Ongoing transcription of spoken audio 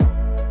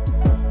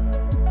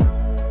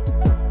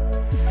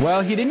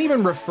Well, he didn't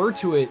even refer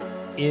to it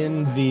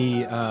in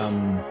the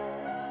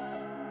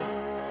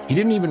he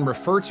didn't even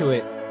refer to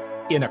it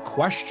in a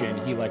question.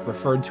 He like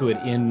referred to it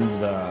in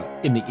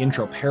the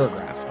intro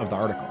paragraph of the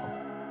article.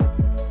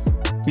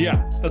 Yeah,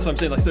 that's what I'm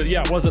saying. Like, so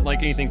yeah, it wasn't like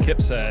anything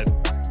Kip said.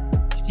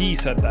 He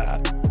said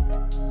that.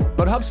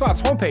 But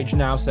HubSpot's homepage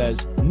now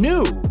says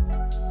new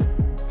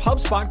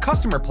HubSpot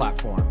customer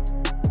platform.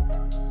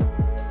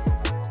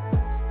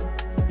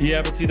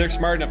 Yeah, but see, they're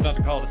smart enough not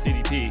to call it a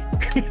CDP.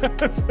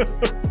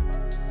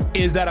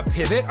 Is that a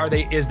pivot? Are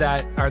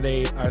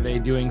they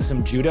doing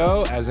some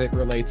judo as it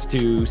relates to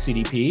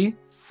CDP?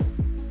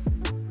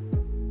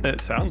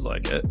 It sounds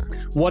like it.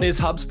 What is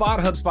HubSpot?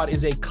 HubSpot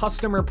is a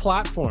customer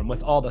platform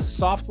with all the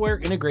software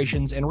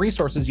integrations and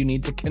resources you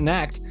need to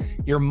connect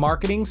your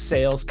marketing,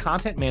 sales,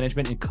 content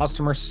management, and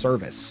customer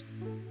service.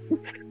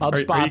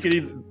 HubSpot. Are you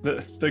getting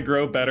the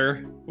grow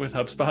better with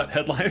HubSpot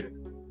headline?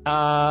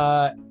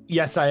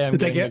 Yes, I am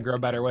getting the grow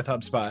better with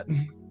HubSpot.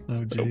 Oh,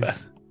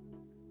 jeez.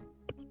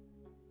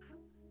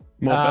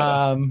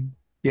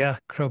 Yeah,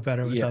 grow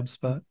better with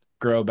HubSpot.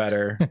 Grow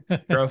better.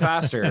 Grow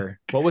faster.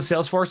 What was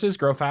Salesforce's?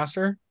 Grow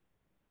faster?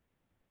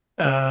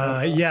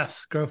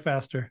 Yes, grow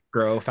faster.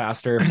 Grow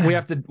faster. We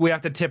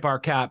have to tip our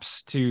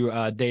caps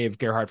to Dave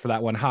Gerhardt for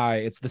that one. Hi,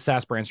 it's the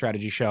SaaS Brand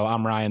Strategy Show.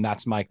 I'm Ryan.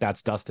 That's Mike.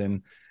 That's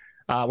Dustin.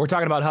 We're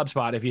talking about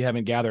HubSpot if you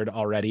haven't gathered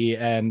already,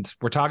 and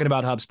we're talking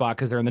about HubSpot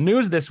because they're in the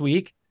news this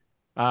week.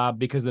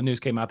 Because the news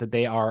came out that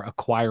they are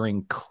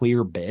acquiring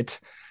Clearbit.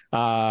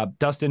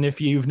 Dustin, if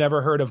you've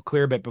never heard of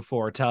Clearbit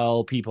before,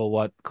 tell people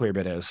what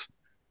Clearbit is.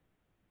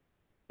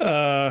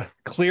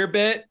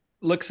 Clearbit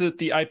looks at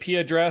the IP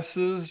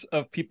addresses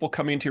of people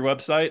coming to your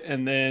website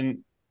and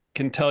then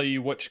can tell you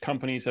which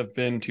companies have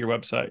been to your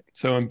website.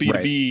 So in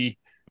B2B,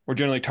 we're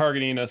generally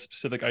targeting a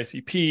specific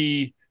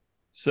ICP.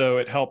 So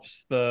it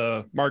helps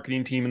the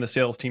marketing team and the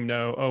sales team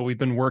know, oh, we've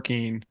been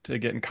working to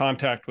get in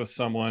contact with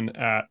someone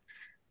at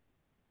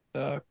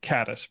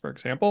Caddis, for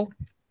example.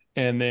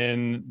 And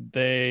then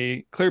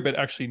Clearbit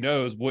actually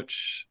knows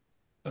which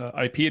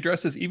IP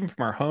addresses, even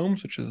from our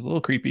homes, which is a little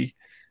creepy,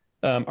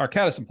 are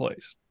Caddis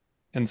employees.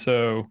 And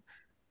so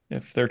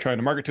if they're trying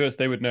to market to us,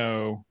 they would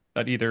know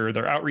that either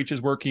their outreach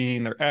is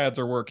working, their ads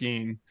are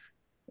working,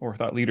 or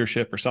thought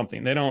leadership or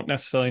something. They don't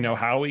necessarily know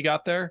how we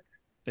got there.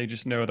 They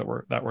just know that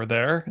we're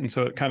there. And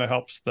so it kind of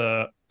helps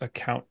the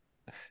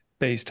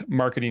account-based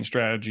marketing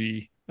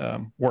strategy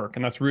work.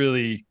 And that's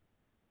really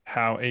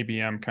how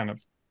ABM kind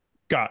of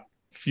got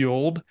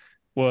fueled,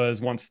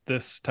 was once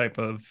this type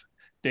of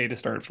data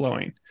started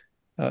flowing.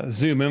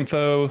 Zoom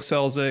Info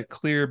sells it,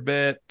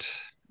 Clearbit,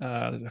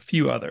 a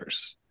few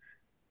others.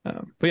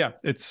 But yeah,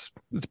 it's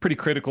a pretty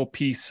critical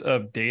piece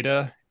of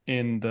data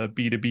in the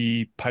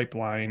B2B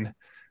pipeline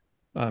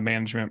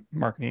management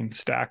marketing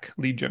stack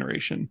lead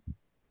generation.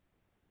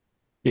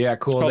 Yeah,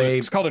 cool.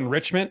 It's called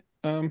enrichment.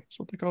 That's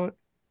what they call it.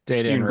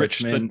 Data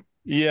enrichment.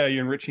 You're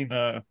enriching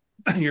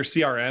your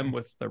CRM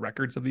with the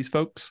records of these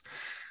folks.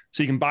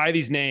 So you can buy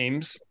these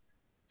names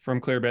from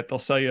Clearbit. They'll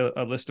sell you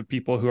a list of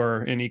people who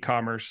are in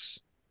e-commerce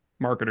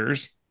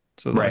marketers.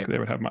 So they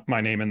would have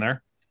my name in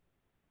there.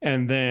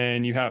 And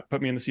then you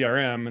put me in the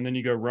CRM, and then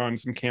you go run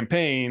some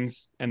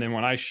campaigns. And then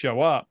when I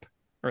show up,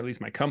 or at least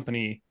my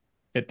company,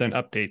 it then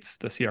updates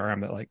the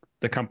CRM that like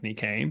the company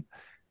came.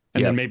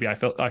 And then maybe I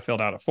filled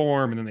out a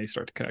form, and then they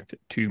start to connect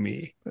it to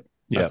me. But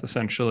that's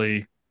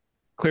essentially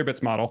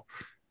Clearbit's model,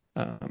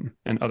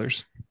 and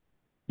others.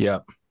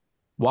 Yep.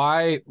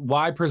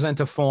 Why present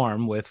a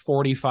form with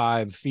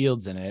 45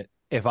 fields in it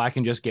if I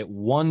can just get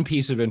one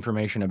piece of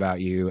information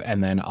about you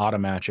and then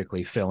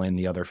automatically fill in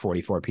the other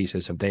 44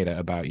 pieces of data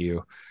about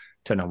you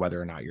to know whether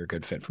or not you're a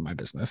good fit for my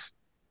business?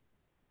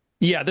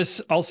 Yeah,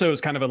 this also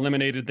has kind of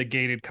eliminated the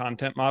gated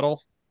content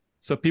model.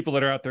 So people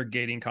that are out there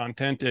gating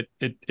content,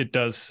 it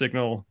does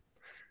signal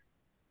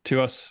to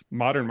us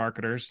modern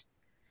marketers,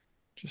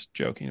 just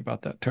joking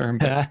about that term,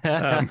 but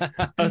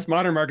us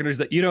modern marketers,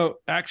 that you don't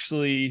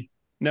actually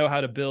know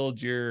how to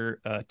build your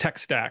tech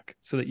stack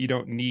so that you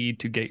don't need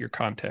to gate your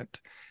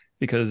content.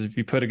 Because if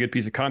you put a good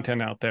piece of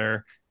content out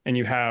there and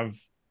you have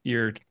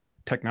your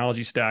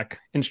technology stack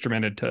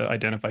instrumented to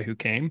identify who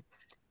came,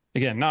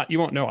 again, you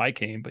won't know I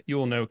came, but you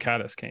will know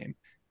Caddis came.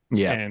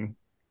 Yeah. And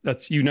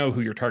that's,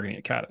 who you're targeting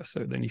at Caddis.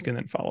 So then you can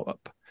then follow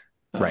up.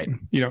 Right.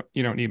 You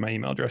don't need my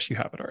email address. You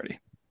have it already.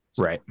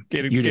 So right.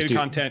 Gated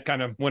content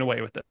kind of went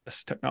away with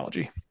this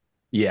technology.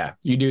 Yeah,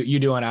 you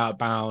do an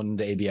outbound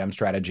ABM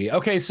strategy.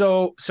 Okay,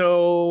 so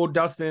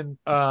Dustin,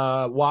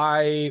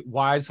 why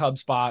is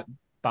HubSpot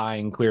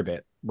buying Clearbit,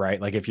 right?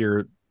 Like if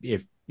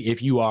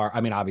you are, I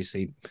mean,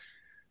 obviously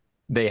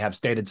they have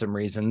stated some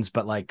reasons,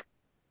 but like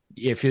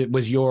if it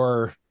was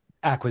your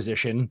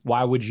acquisition,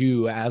 why would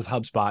you as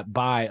HubSpot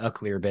buy a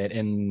Clearbit,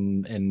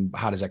 and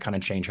how does that kind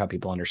of change how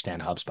people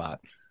understand HubSpot?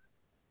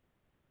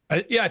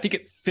 I think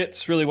it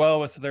fits really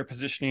well with their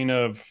positioning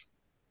of,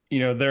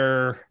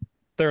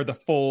 they're the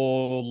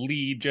full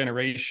lead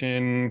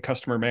generation,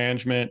 customer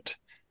management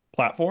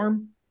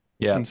platform.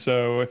 Yeah. And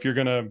so if you're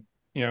going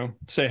to,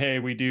 say, hey,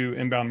 we do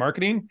inbound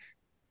marketing,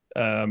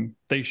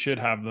 they should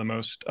have the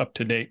most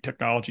up-to-date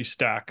technology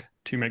stack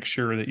to make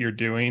sure that you're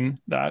doing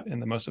that in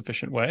the most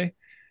efficient way.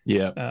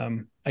 Yeah.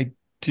 I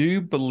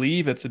do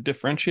believe it's a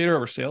differentiator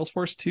over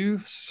Salesforce too.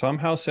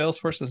 Somehow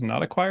Salesforce has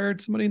not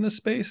acquired somebody in this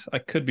space. I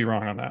could be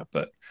wrong on that,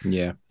 but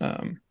yeah.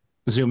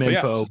 Zoom but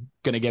Info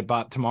going to get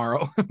bought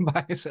tomorrow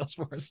by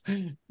Salesforce.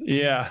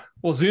 Yeah.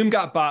 Well, Zoom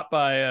got bought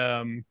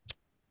by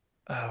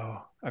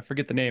I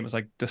forget the name. It's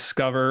like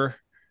Discover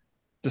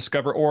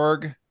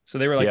Org. So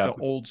they were like the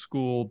old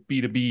school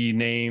B2B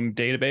name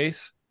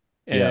database.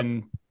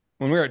 And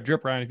when we were at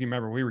Drip Round, if you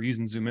remember, we were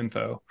using Zoom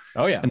Info.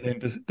 Oh yeah. And then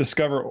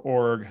Discover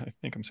Org, I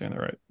think I'm saying that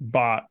right,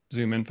 bought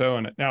Zoom Info,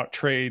 and now it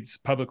trades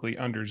publicly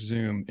under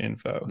Zoom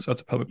Info. So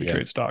it's a publicly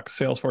traded stock.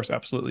 Salesforce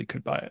absolutely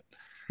could buy it.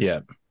 Yeah.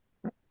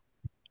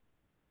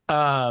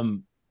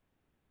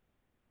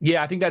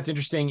 Yeah, I think that's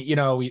interesting. You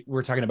know,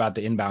 we're talking about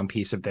the inbound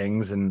piece of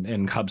things, and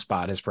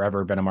HubSpot has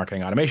forever been a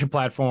marketing automation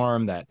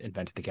platform that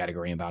invented the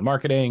category inbound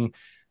marketing.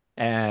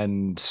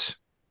 And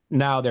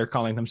now they're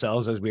calling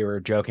themselves, as we were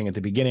joking at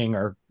the beginning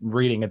or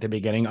reading at the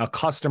beginning, a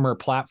customer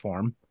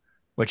platform,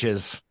 which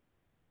is,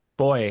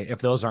 boy, if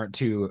those aren't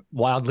two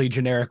wildly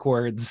generic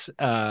words,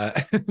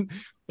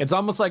 it's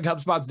almost like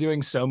HubSpot's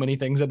doing so many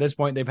things at this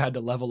point. They've had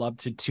to level up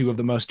to two of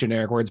the most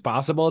generic words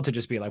possible to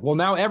just be like, well,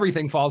 now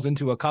everything falls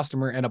into a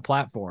customer and a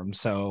platform,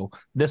 so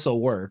this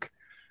will work.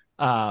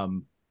 But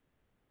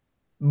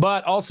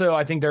also,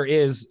 I think there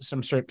is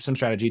some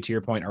strategy, to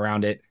your point,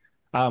 around it.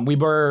 We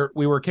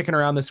were kicking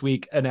around this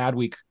week an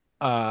Adweek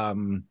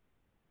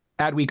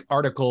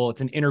article.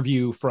 It's an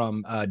interview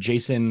from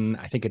Jason.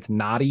 I think it's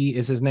Notte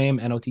is his name,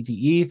 Notte.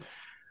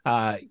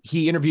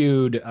 He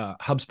interviewed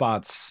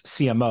HubSpot's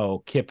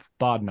CMO, Kip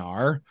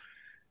Bodnar,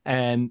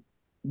 and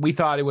we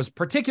thought it was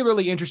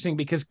particularly interesting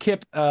because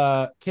Kip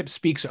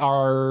speaks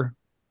our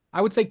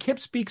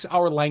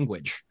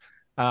language.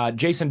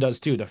 Jason does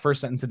too. The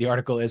first sentence of the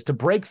article is, to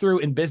break through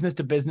in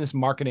business-to-business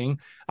marketing,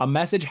 a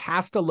message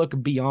has to look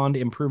beyond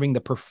improving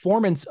the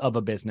performance of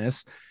a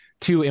business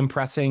to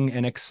impressing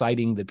and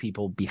exciting the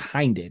people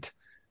behind it.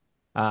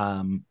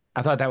 I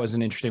thought that was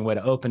an interesting way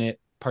to open it,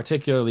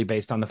 particularly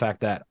based on the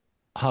fact that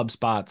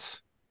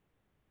HubSpot's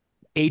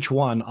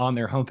H1 on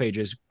their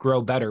homepages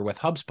grow better with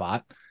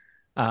HubSpot,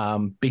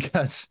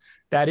 because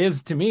that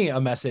is, to me,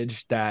 a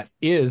message that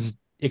is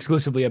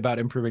exclusively about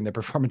improving the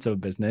performance of a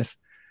business.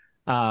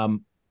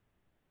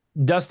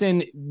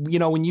 Dustin, you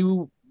know, when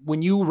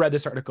you read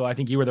this article, I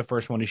think you were the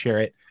first one to share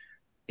it.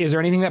 Is there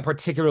anything that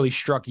particularly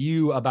struck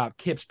you about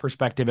Kip's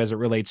perspective as it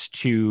relates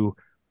to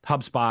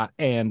HubSpot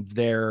and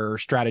their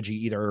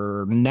strategy,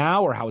 either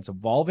now or how it's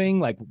evolving?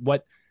 Like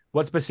what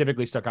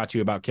specifically stuck out to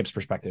you about Kip's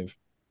perspective?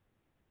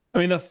 I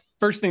mean, the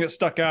first thing that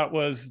stuck out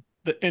was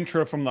the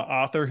intro from the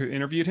author who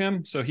interviewed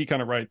him. So he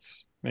kind of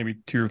writes maybe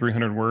 200 or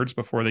 300 words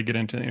before they get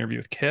into the interview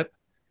with Kip.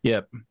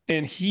 Yep.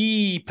 And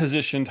he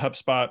positioned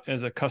HubSpot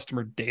as a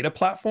customer data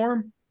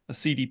platform, a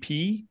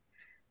CDP.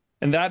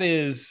 And that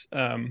is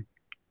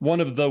one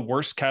of the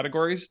worst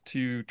categories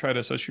to try to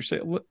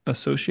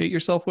associate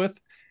yourself with.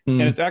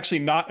 And it's actually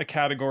not a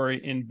category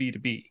in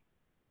B2B.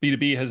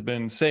 B2B has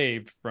been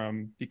saved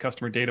from the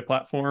customer data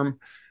platform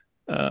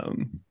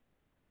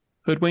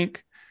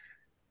hoodwink.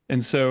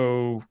 And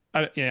so,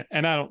 I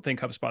don't think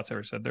HubSpot's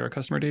ever said they're a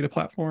customer data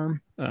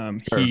platform.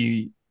 Sure.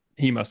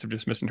 He must have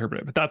just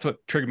misinterpreted it. But that's what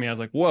triggered me. I was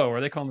like, whoa, are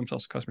they calling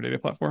themselves a customer data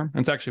platform? And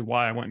it's actually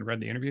why I went and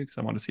read the interview, because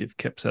I wanted to see if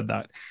Kip said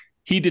that.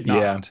 He did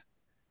not.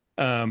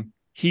 Yeah.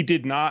 He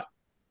did not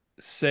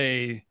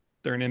say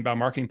they're an inbound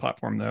marketing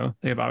platform, though.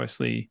 They have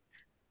obviously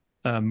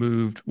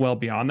moved well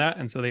beyond that.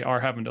 And so they are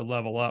having to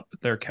level up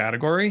their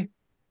category.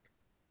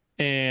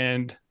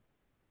 And,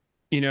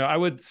 you know, I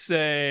would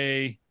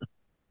say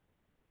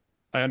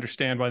I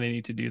understand why they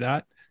need to do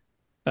that.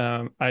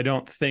 I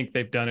don't think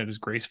they've done it as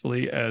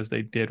gracefully as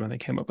they did when they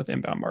came up with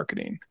inbound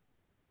marketing.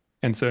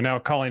 And so now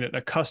calling it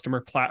a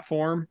customer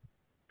platform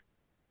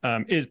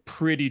is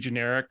pretty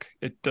generic.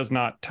 It does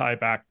not tie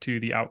back to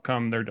the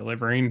outcome they're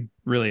delivering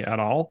really at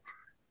all.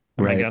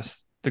 I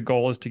guess the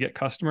goal is to get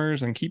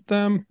customers and keep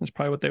them. That's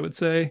probably what they would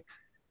say.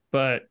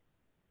 But,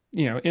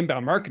 you know,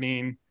 inbound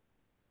marketing,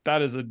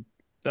 that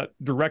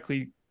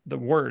directly, the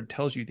word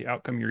tells you the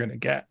outcome you're going to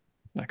get.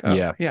 Like, oh,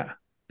 yeah,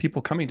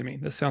 people coming to me.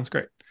 This sounds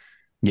great.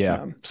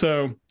 Yeah.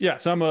 So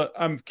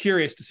I'm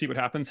curious to see what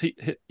happens. He,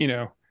 you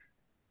know,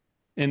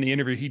 in the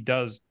interview, he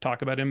does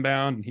talk about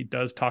inbound, and he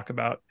does talk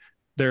about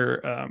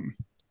their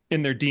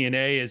in their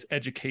DNA is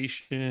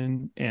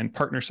education and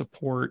partner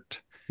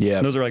support. Yeah.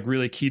 And those are like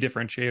really key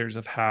differentiators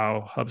of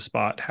how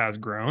HubSpot has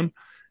grown.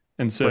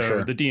 And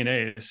so the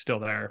DNA is still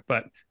there,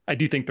 but I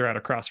do think they're at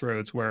a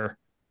crossroads where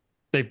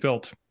they've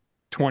built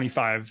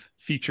 25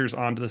 features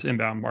onto this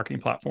inbound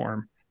marketing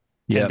platform,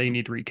 and they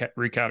need to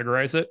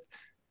recategorize it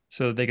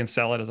so that they can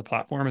sell it as a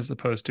platform, as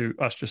opposed to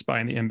us just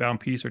buying the inbound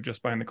piece or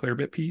just buying the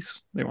Clearbit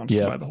piece. They want us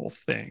to buy the whole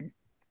thing.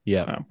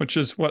 Yeah. Which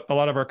is what a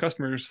lot of our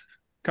customers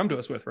come to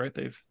us with, right?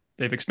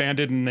 They've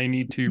expanded and they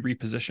need to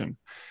reposition.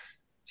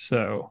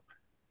 So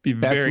be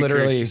very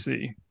curious to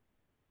see.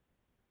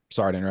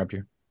 Sorry to interrupt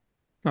you.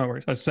 No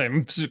worries. I was saying,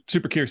 I'm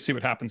super curious to see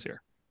what happens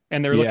here.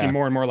 And they're looking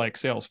more and more like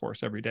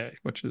Salesforce every day,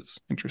 which is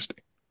interesting.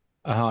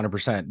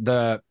 100%.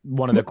 The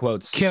one of the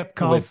quotes Kip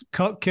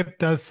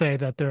does say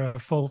that they're a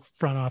full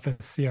front office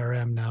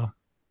CRM now.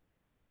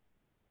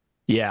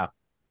 Yeah.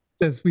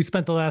 Says we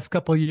spent the last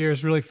couple of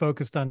years really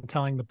focused on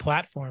telling the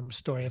platform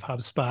story of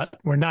HubSpot.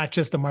 We're not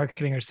just a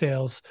marketing or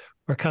sales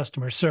or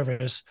customer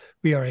service.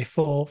 We are a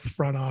full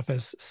front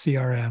office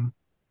CRM.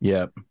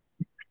 Yeah.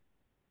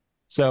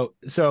 So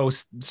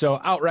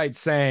outright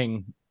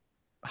saying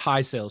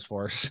hi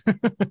Salesforce.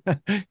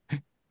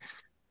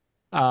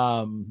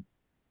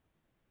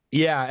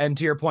 Yeah, and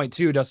to your point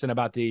too, Dustin,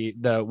 about the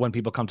when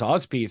people come to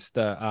us piece,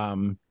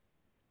 the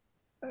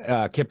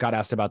Kip got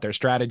asked about their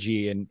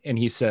strategy, and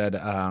he said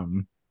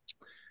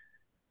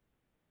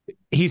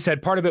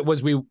part of it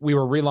was we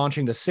were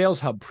relaunching the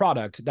Sales Hub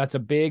product. That's a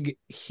big,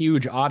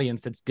 huge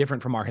audience that's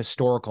different from our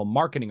historical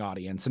marketing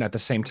audience. And at the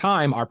same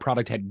time, our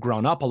product had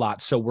grown up a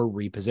lot. So we're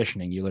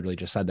repositioning. You literally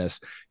just said this.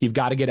 You've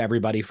got to get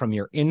everybody from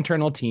your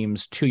internal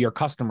teams to your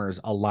customers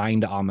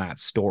aligned on that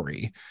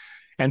story.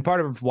 And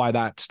part of why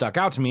that stuck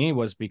out to me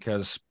was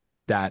because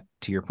that,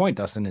 to your point,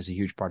 Dustin, is a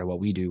huge part of what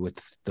we do with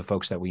the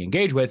folks that we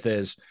engage with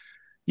is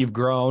you've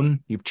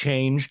grown, you've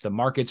changed, the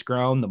market's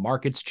grown, the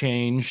market's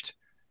changed.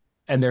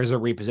 And there's a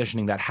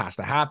repositioning that has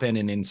to happen.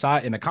 And in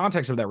the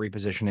context of that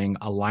repositioning,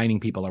 aligning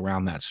people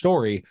around that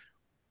story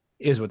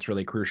is what's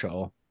really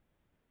crucial.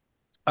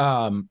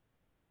 Mike,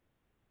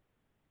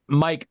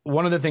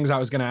 one of the things I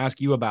was going to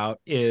ask you about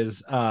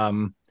is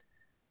the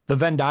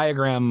Venn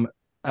diagram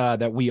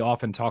that we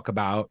often talk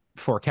about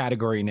for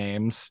category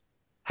names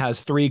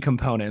has 3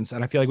 components.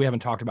 And I feel like we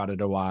haven't talked about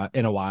it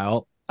in a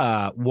while.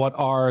 What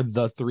are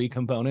the 3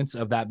 components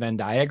of that Venn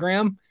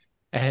diagram,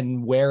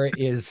 and where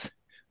is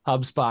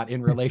HubSpot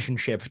in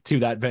relationship to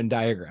that Venn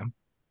diagram?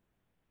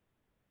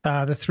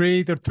 The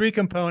three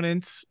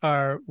components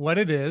are what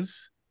it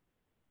is,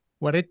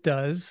 what it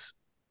does,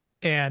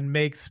 and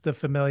makes the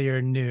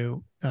familiar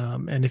new.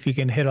 And if you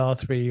can hit all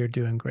 3, you're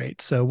doing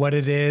great. So what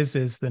it is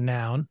the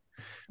noun,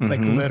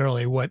 like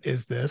literally, what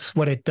is this?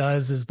 What it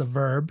does is the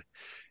verb.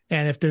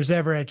 And if there's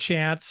ever a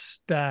chance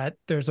that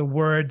there's a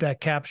word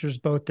that captures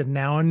both the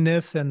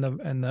nounness and the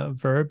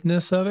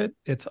verbness of it,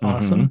 it's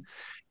awesome.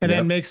 And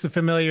then makes the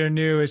familiar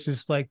new. It's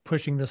just like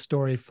pushing the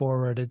story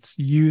forward. It's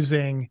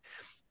using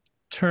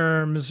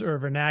terms or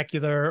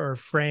vernacular or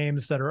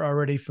frames that are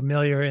already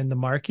familiar in the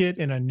market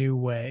in a new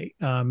way.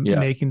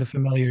 Making the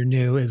familiar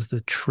new is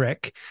the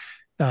trick.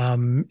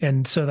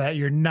 And so that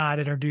you're not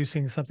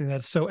introducing something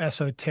that's so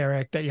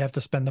esoteric that you have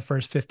to spend the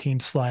first 15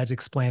 slides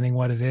explaining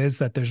what it is,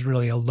 that there's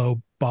really a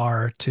low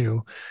bar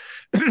to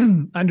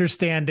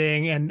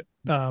understanding and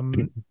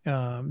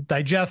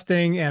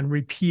digesting and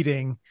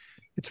repeating.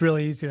 It's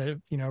really easy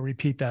to,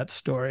 repeat that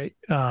story.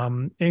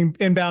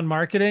 Inbound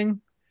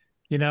marketing,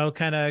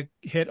 kind of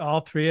hit all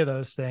 3 of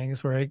those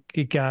things where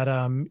it got,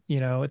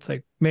 it's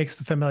like makes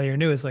the familiar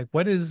new is like,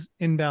 what is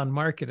inbound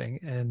marketing?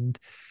 And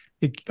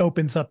it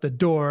opens up the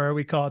door.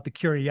 We call it the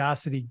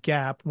curiosity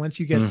gap. Once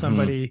you get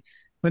somebody,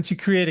 once you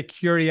create a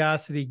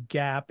curiosity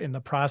gap in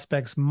the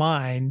prospect's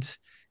mind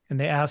and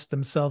they ask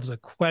themselves a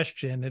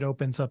question, it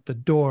opens up the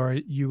door.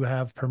 You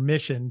have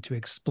permission to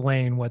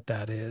explain what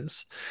that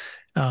is.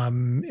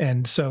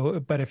 And so,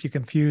 but if you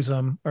confuse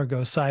them or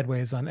go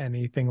sideways on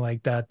anything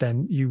like that,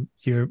 then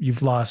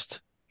you've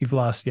lost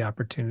the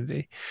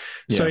opportunity.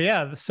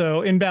 Yeah.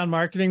 So inbound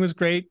marketing was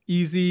great,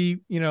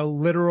 easy,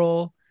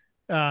 literal.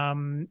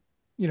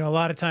 A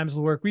lot of times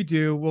the work we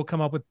do, we'll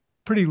come up with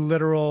pretty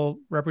literal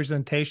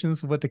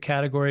representations of what the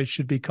category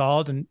should be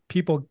called. And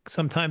people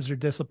sometimes are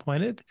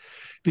disappointed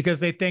because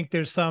they think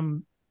there's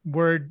some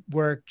word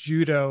work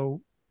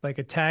judo, like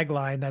a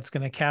tagline that's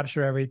going to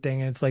capture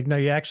everything. And it's like, no,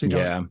 you actually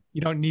don't,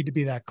 you don't need to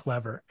be that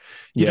clever.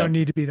 You don't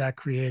need to be that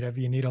creative.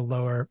 You need a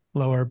lower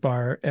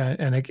bar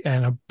and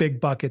a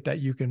big bucket that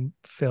you can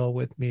fill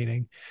with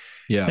meaning.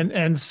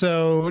 And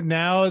so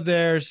now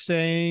they're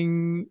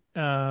saying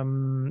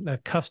a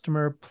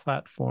customer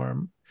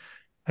platform.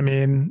 I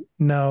mean,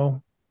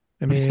 no.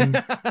 I mean,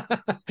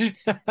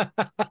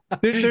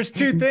 there's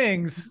 2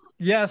 things.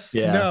 Yes,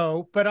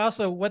 no, but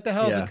also what the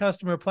hell is a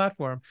customer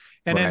platform?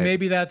 And then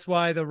maybe that's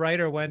why the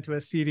writer went to a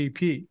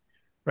CDP,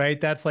 right?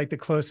 That's like the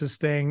closest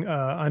thing,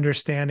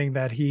 understanding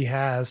that he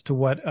has to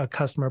what a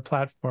customer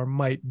platform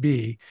might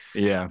be.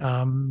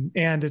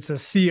 And it's a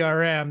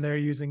CRM. They're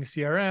using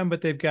CRM,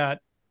 but they've got,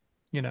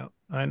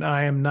 and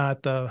I am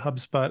not the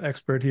HubSpot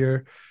expert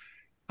here,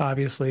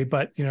 obviously,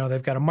 but,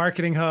 they've got a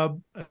marketing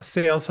hub, a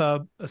sales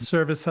hub, a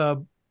service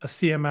hub, a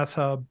CMS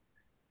hub,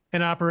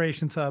 an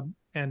operations hub,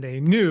 and a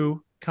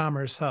new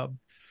commerce hub.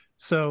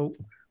 So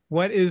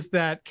what is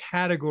that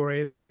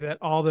category that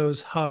all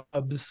those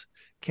hubs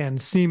can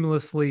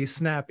seamlessly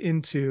snap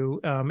into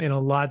in a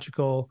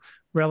logical,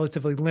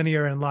 relatively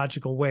linear and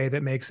logical way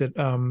that makes it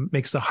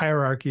makes the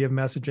hierarchy of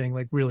messaging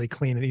like really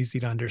clean and easy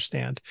to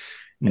understand?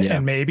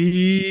 And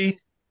maybe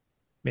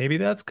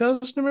that's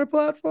customer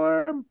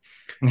platform.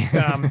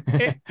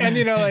 And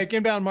like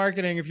inbound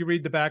marketing, if you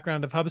read the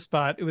background of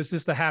HubSpot, it was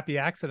just a happy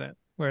accident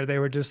where they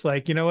were just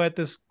like,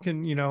 this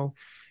can,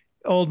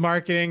 old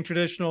marketing,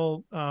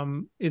 traditional,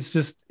 it's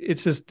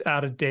just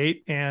out of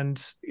date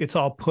and it's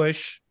all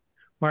push.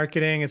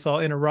 marketing. It's all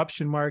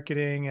interruption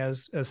marketing,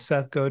 as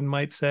Seth Godin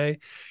might say.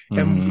 Mm-hmm.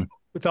 And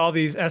with all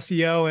these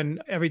SEO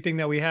and everything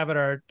that we have at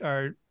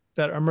our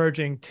that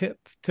emerging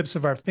tips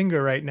of our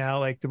finger right now,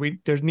 like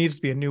there needs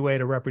to be a new way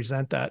to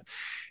represent that,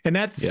 and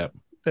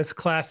that's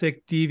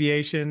classic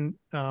deviation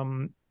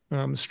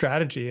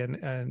strategy.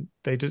 And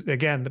they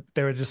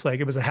were just like,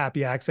 it was a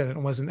happy accident.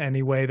 It wasn't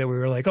any way that we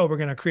were like, oh, we're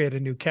going to create a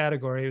new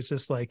category. It was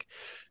just like,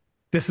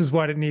 this is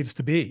what it needs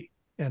to be,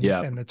 and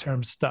the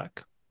term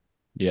stuck.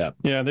 Yeah,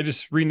 they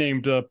just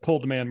renamed pull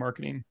demand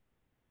marketing.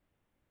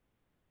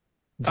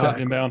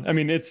 Exactly. Inbound. I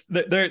mean,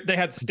 they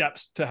had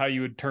steps to how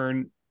you would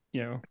turn,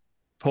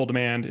 pull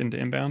demand into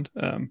inbound.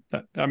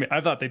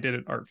 I thought they did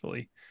it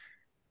artfully.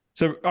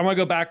 So I'm gonna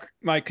go back,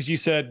 Mike, because you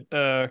said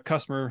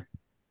customer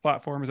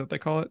platform, is that what they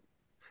call it?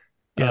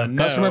 Yeah,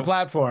 no. Customer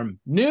platform,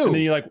 new. And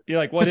then you're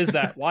like, what is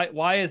that?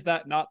 Why is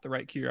that not the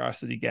right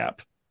curiosity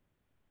gap?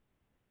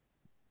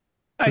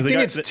 I think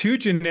it's too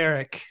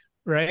generic,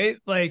 right?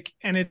 Like,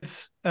 and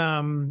it's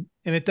and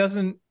it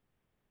doesn't.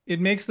 It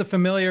makes the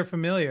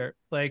familiar.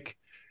 Like,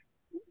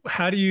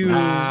 how do you?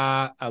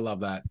 I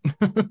love that.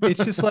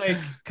 It's just like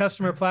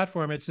customer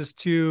platform. It's just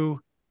too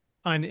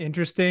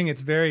uninteresting. It's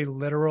very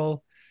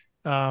literal.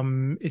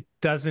 It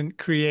doesn't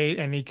create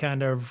any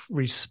kind of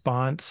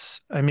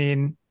response. I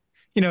mean,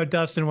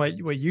 Dustin,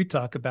 what you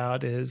talk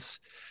about is,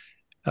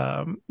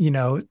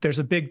 there's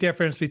a big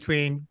difference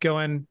between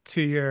going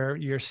to your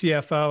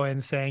CFO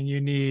and saying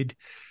you need,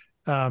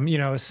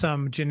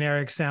 some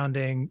generic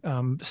sounding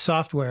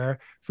software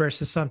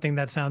versus something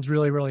that sounds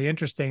really, really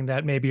interesting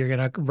that maybe you're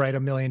going to write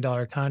 $1 million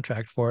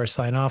contract for or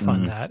sign off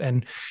on that.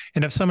 And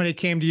if somebody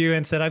came to you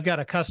and said, I've got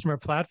a customer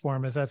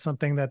platform, is that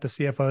something that the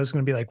CFO is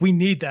going to be like, we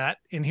need that,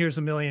 and here's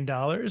 $1 million?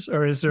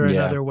 Or is there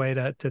another way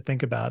to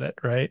think about it?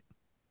 Right.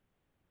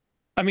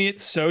 I mean,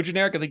 it's so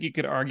generic. I think you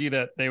could argue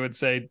that they would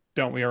say,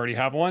 don't we already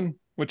have one?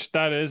 Which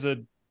that's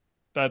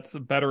a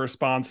better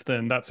response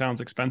than that sounds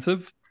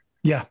expensive.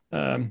 Yeah.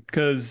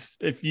 Because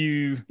if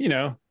you're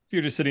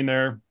just sitting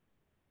there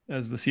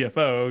as the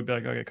CFO, it'd be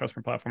like, okay,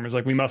 customer platform is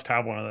like, we must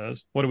have one of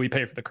those. What do we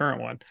pay for the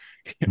current one?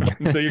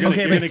 And so you're going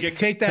to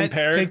take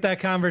that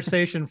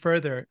conversation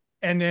further.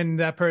 And then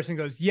that person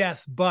goes,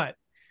 yes, but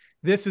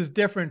this is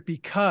different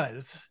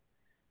because,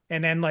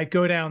 and then like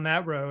go down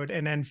that road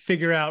and then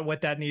figure out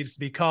what that needs to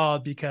be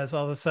called, because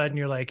all of a sudden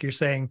you're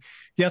saying,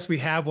 yes, we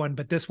have one,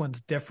 but this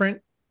one's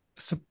different.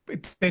 So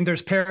then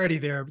there's parity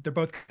there. They're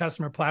both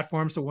customer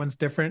platforms, so one's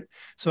different.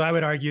 So I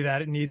would argue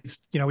that it needs,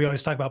 we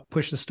always talk about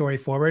push the story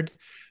forward.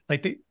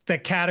 Like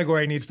that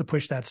category needs to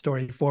push that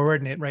story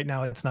forward, and right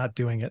now it's not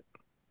doing it.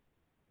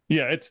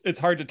 Yeah, it's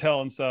hard to tell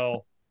and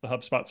sell the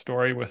HubSpot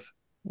story with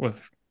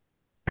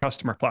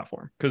customer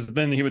platform, because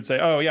then he would say,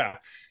 oh yeah,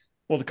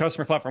 well, the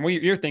customer platform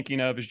you're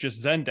thinking of is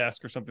just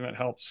Zendesk or something that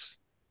helps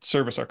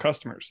service our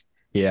customers.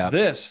 Yeah.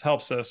 This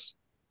helps us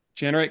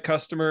generate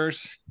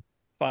customers,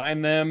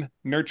 find them,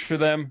 nurture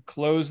them,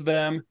 close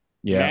them,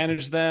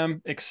 manage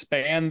them,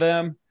 expand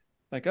them.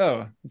 Like,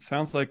 oh, it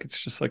sounds like it's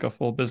just like a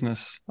full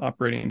business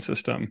operating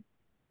system.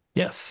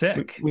 Yeah,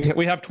 sick.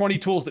 We have 20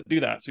 tools that do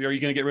that. So are you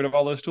going to get rid of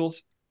all those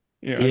tools?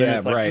 Right.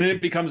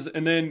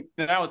 And then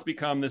now it's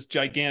become this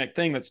gigantic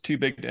thing that's too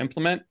big to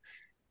implement.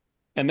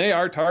 And they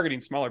are targeting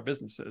smaller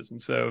businesses.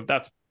 And so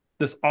that's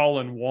this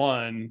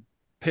all-in-one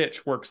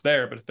pitch works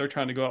there. But if they're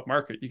trying to go up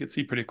market, you could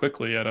see pretty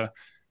quickly at a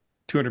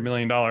 $200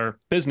 million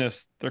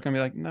business, they're going to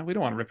be like, no, we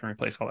don't want to rip and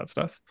replace all that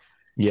stuff.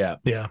 Yeah.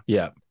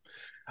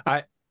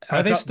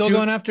 Are they still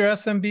going after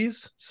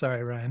SMBs?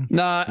 Sorry, Ryan.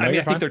 Nah,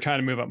 I think they're trying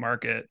to move up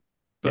market.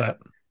 But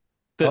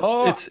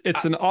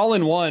it's an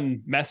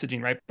all-in-one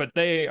messaging, right? But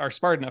they are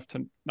smart enough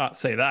to not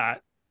say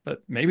that. But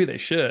maybe they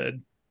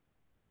should.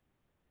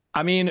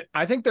 I mean,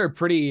 I think they're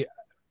pretty.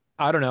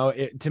 I don't know.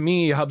 To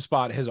me,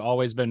 HubSpot has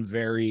always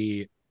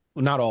been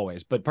not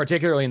always, but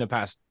particularly in the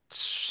past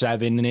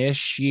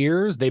 7-ish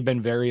years, they've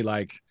been very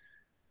like,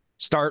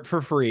 start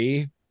for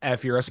free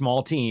if you're a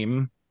small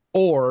team,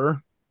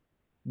 or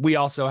we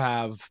also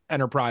have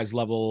enterprise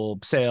level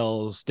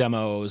sales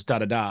demos,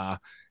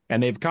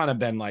 and they've kind of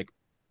been like,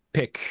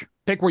 pick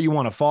where you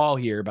want to fall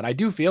here. But I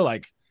do feel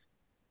like,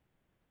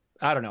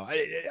 I don't know.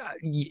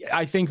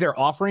 I think their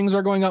offerings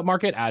are going up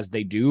market as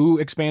they do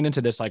expand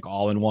into this like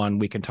all-in-one.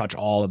 We can touch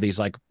all of these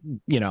like,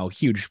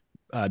 huge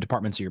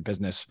departments of your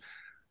business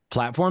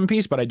platform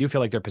piece. But I do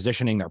feel like they're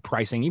positioning their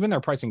pricing, even their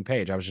pricing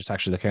page. I was just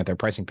actually looking at their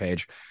pricing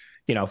page,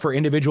 for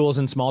individuals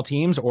and small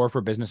teams, or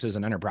for businesses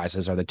and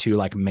enterprises, are the two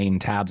like main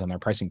tabs on their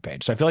pricing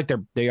page. So I feel like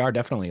they are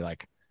definitely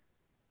like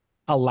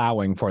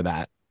allowing for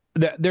that.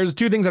 There's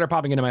two things that are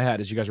popping into my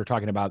head as you guys were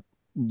talking about,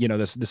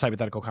 this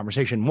hypothetical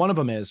conversation. One of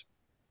them is,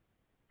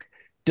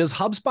 does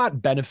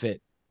HubSpot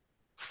benefit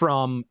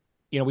from,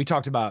 we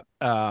talked about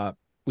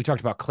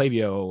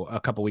Klaviyo a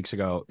couple weeks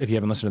ago. If you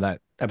haven't listened to that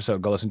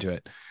episode, go listen to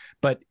it.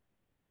 But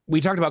we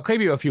talked about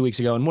Klaviyo a few weeks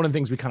ago, and one of the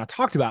things we kind of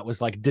talked about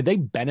was like, did they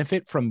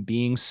benefit from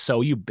being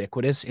so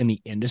ubiquitous in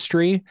the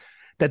industry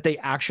that they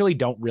actually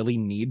don't really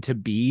need to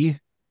be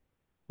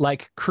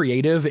like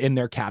creative in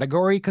their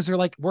category? Because they're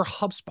like, we're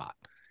HubSpot.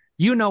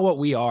 you know what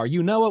we are,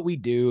 you know what we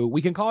do.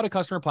 We can call it a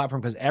customer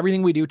platform because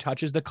everything we do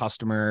touches the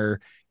customer.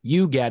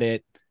 You get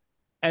it.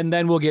 And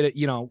then we'll get it,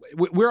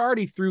 we're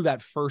already through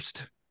that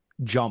first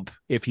jump,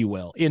 if you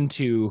will,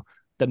 into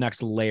the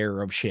next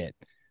layer of shit.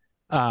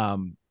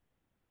 I'm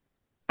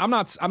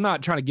not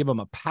trying to give them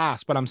a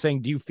pass, but I'm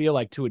saying, do you feel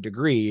like to a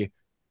degree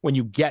when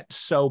you get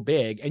so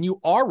big and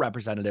you are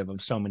representative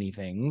of so many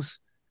things,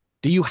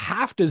 do you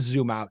have to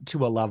zoom out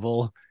to a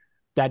level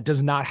that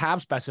does not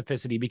have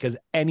specificity, because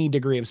any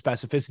degree of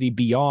specificity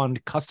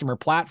beyond customer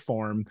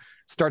platform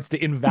starts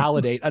to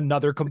invalidate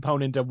another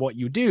component of what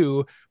you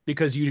do,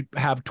 because you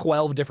have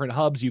 12 different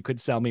hubs you could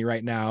sell me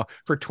right now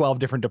for 12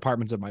 different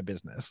departments of my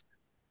business?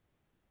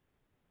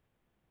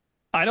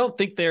 I don't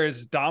think they're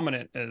as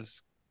dominant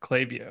as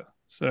Klaviyo.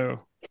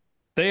 So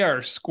they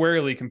are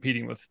squarely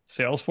competing with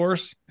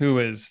Salesforce, who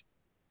is,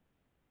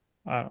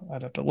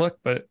 I'd have to look,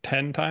 but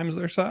 10 times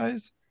their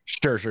size.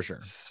 Sure.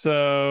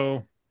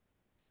 So,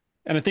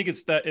 and I think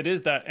it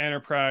is that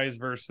enterprise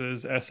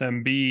versus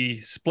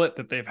SMB split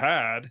that they've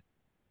had,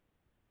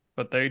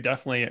 but they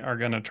definitely are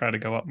going to try to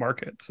go up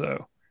market.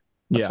 So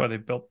that's why they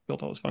built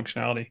all this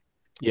functionality.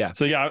 Yeah.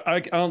 So yeah, I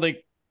don't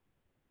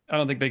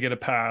think they get a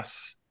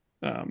pass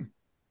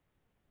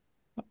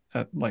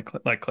like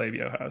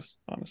Klaviyo has,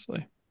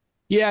 honestly.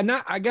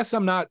 Yeah, I guess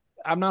I'm not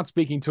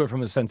speaking to it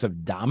from a sense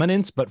of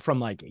dominance, but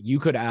from like, you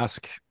could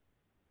ask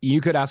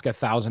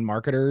 1,000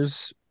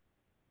 marketers,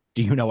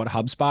 do you know what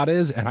HubSpot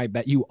is? And I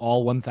bet you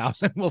all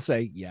 1,000 will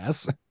say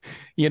yes.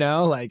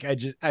 Like I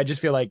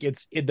just feel like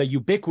the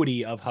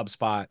ubiquity of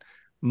HubSpot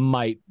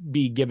might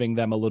be giving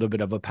them a little bit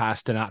of a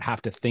pass to not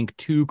have to think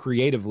too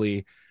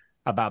creatively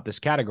about this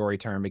category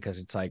term, because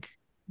it's like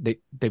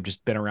they've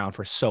just been around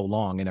for so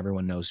long and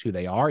everyone knows who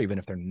they are, even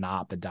if they're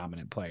not the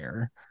dominant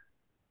player.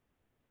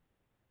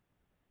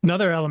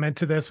 Another element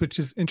to this, which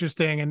is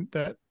interesting, and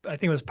that I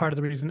think was part of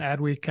the reason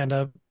Adweek kind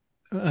of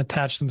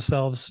attached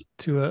themselves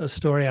to a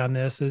story on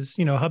this, is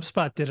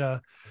HubSpot did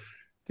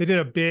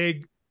a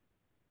big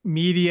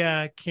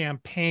media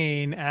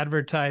campaign,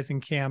 advertising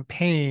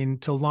campaign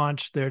to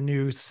launch their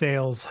new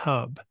sales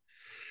hub.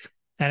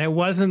 And it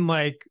wasn't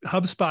like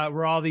HubSpot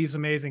were all these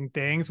amazing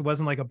things. It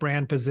wasn't like a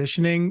brand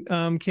positioning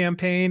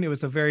campaign. It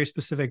was a very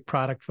specific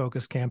product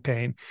focused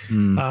campaign.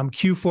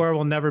 Q4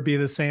 will never be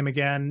the same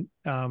again.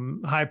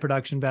 High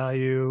production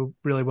value,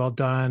 really well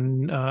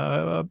done.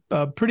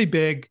 A pretty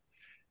big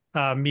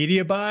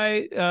media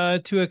buy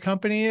to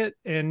accompany it.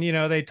 And,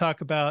 they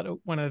talk about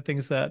one of the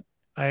things that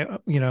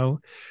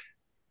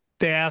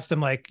they asked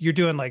them, like, you're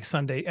doing like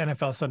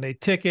NFL Sunday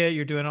Ticket,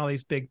 you're doing all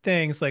these big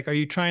things. Like, are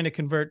you trying to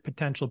convert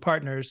potential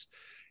partners?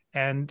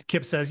 And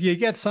Kip says, you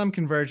get some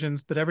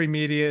conversions, but every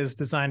media is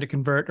designed to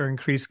convert or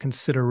increase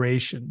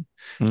consideration.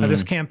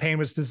 This campaign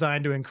was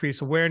designed to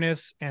increase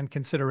awareness and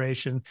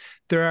consideration.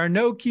 There are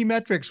no key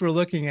metrics we're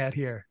looking at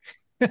here.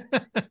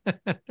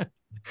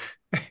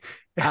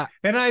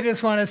 And I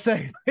just want to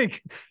say,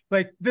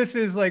 like this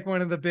is like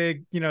one of the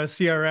big,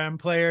 CRM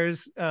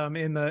players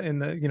in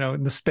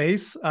the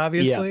space,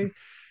 obviously. Yeah.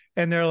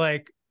 And they're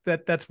like,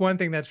 that's one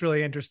thing that's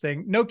really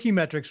interesting. No key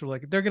metrics were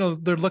like, they're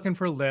looking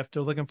for lift,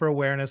 they're looking for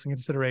awareness and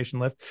consideration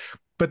lift,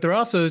 but they're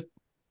also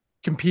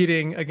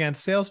competing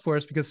against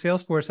Salesforce, because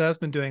Salesforce has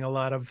been doing a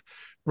lot of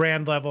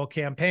brand level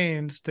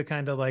campaigns to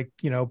kind of like,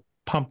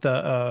 pump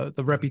the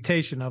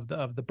reputation of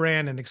the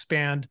brand and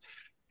expand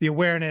the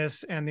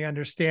awareness and the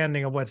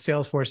understanding of what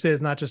Salesforce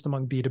is, not just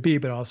among B2B,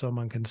 but also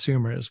among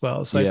consumer as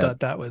well. So I thought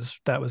that was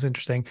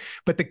interesting.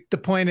 But the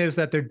point is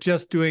that they're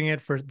just doing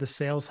it for the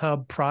Sales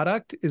Hub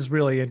product is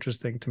really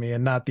interesting to me,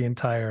 and not the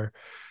entire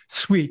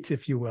suite,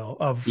 if you will,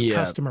 of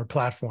customer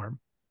platform.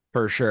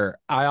 For sure.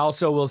 I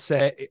also will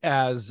say,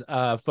 as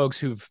folks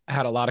who've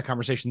had a lot of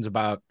conversations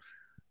about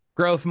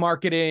growth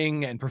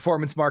marketing and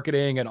performance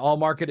marketing, and all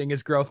marketing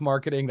is growth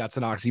marketing, that's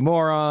an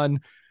oxymoron.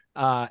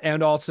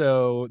 And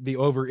also the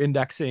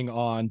over-indexing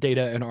on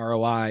data and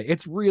ROI.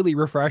 It's really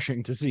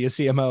refreshing to see a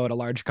CMO at a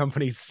large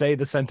company say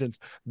the sentence,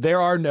 there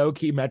are no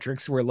key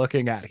metrics we're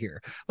looking at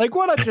here. Like,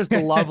 what a just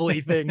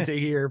lovely thing to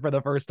hear for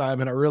the first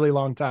time in a really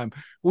long time.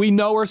 We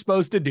know we're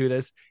supposed to do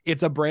this.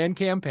 It's a brand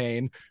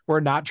campaign. We're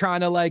not trying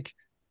to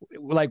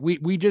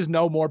we just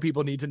know more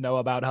people need to know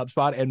about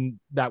HubSpot, and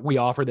that we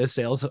offer this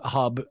sales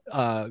hub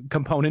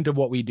component of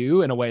what we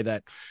do in a way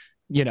that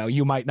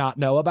you might not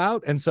know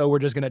about. And so we're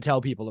just going to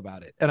tell people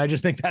about it. And I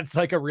just think that's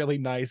like a really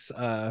nice,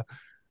 a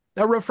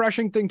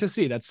refreshing thing to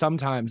see, that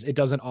sometimes it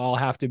doesn't all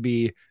have to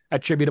be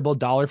attributable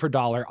dollar for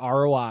dollar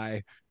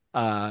ROI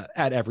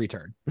at every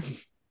turn.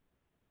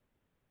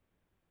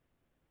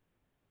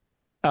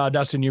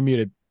 Dustin, you're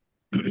muted.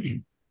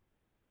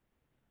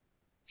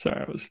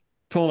 Sorry, I was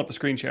pulling up a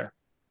screen share.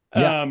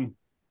 Yeah.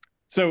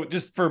 So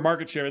just for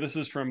market share, this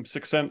is from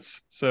 6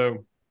 Sense.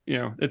 So,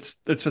 it's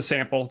a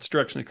sample. It's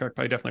directionally correct,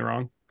 but definitely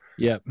wrong.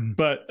 Yeah.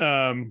 But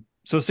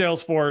so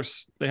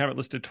Salesforce, they have it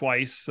listed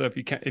twice. So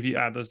if you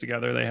add those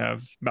together, they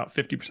have about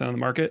 50% of the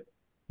market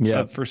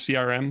for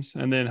CRMs.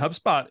 And then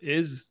HubSpot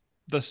is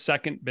the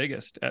second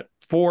biggest at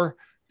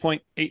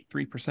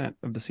 4.83%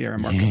 of the CRM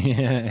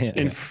market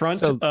in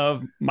front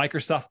of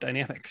Microsoft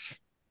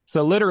Dynamics.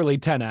 So literally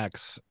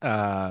 10x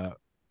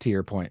to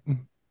your point.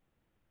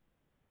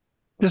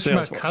 Just from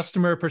a Salesforce.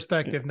 customer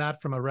perspective, not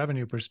from a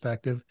revenue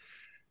perspective.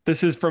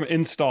 This is from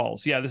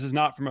installs. Yeah, this is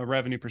not from a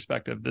revenue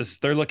perspective.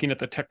 They're looking at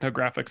the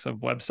technographics of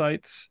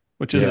websites,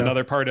 which is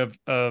another part of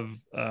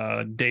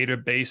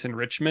database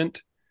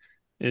enrichment.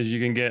 Is you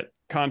can get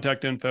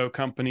contact info,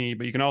 company,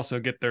 but you can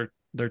also get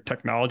their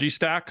technology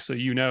stack. So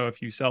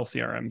if you sell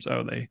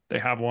CRMs, they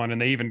have one,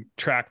 and they even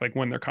track like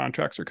when their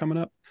contracts are coming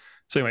up.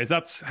 So, anyways,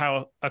 that's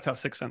how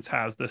 6sense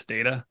has this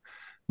data.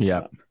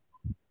 Yeah.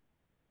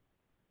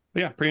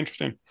 Yeah, pretty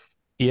interesting.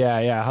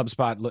 Yeah.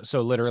 HubSpot.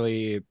 So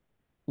literally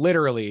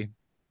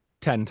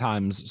 10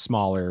 times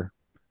smaller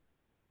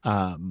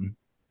than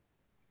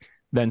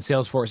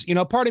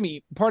Salesforce.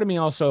 Part of me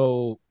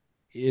also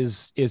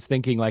is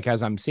thinking, like,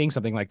 as I'm seeing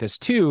something like this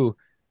too,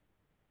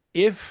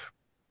 if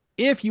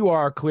you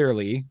are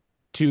clearly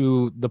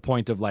to the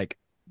point of like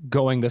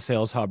going the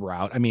Sales Hub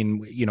route, I mean,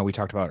 we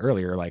talked about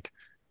earlier, like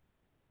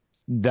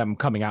them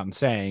coming out and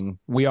saying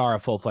we are a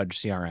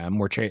full-fledged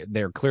CRM.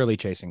 They're clearly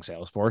chasing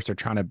Salesforce. They're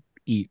trying to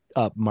eat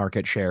up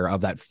market share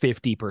of that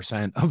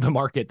 50% of the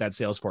market that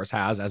Salesforce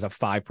has as a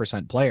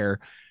 5% player.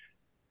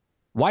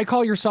 Why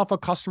call yourself a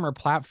customer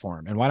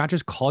platform, and why not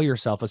just call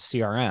yourself a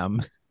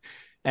CRM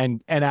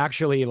and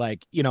actually,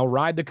 like,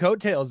 ride the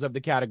coattails of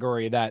the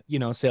category that,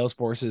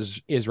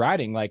 Salesforce is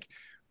riding? Like,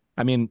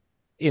 I mean,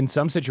 in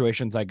some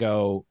situations I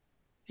go,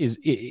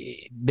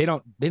 they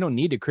don't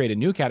need to create a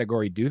new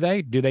category, do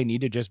they? Do they need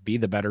to just be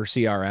the better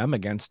CRM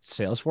against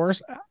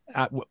Salesforce?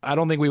 I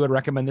don't think we would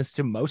recommend this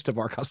to most of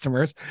our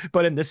customers,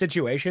 but in this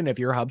situation, if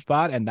you're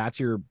HubSpot and that's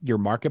your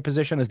market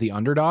position as the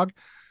underdog,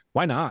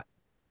 why not?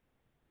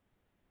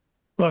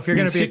 Well, if you're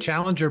going to be a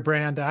challenger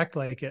brand, act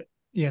like it.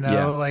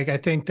 Like, I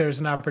think there's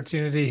an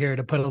opportunity here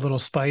to put a little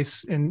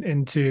spice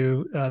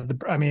into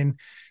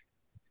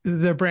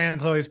the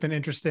brand's always been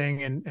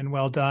interesting and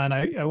well done.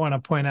 I want to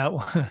point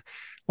out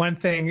one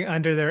thing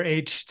under their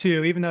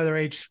H2, even though their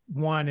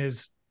H1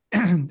 is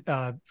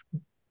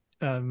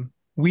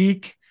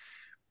weak,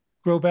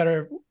 grow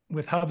better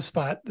with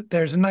HubSpot.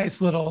 There's a nice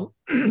little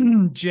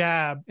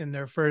jab in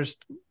their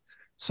first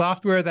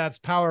software that's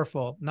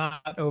powerful,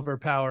 not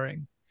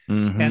overpowering.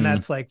 Mm-hmm. And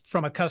that's like,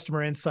 from a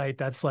customer insight,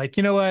 that's like,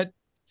 you know what?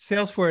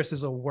 Salesforce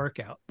is a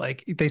workout.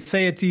 Like, they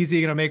say it's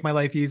easy, make my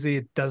life easy.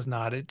 It does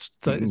not. It's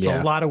a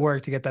lot of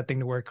work to get that thing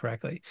to work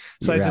correctly.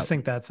 So I just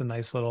think that's a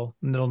nice little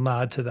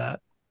nod to that.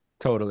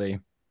 Totally.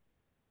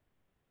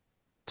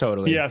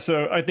 Yeah.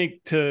 So I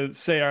think to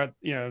say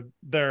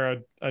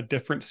they're a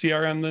different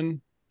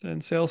CRM than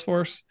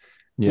Salesforce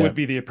would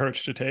be the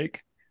approach to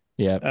take.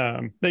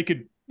 Yeah. They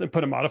could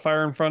put a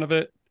modifier in front of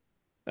it.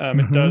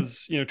 It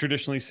does,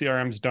 traditionally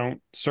CRMs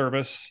don't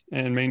service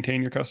and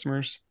maintain your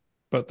customers,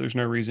 but there's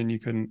no reason you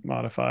couldn't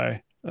modify,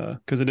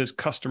 because it is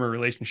customer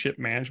relationship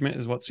management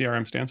is what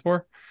CRM stands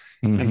for.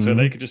 And so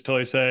they could just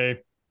totally say,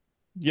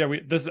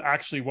 this is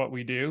actually what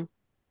we do.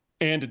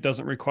 And it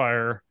doesn't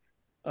require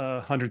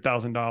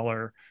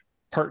 $100,000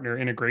 partner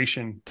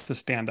integration to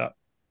stand up.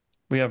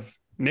 We have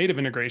native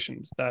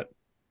integrations that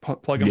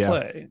plug and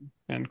play,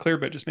 and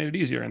Clearbit just made it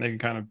easier, and they can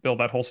kind of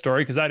build that whole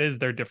story, because that is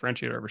their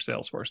differentiator over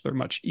Salesforce. They're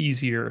much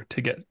easier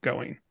to get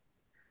going.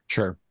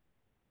 Sure.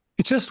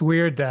 It's just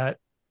weird that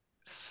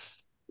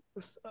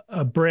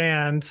a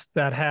brand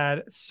that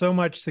had so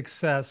much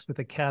success with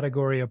a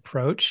category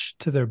approach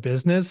to their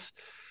business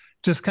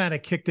just kind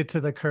of kicked it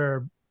to the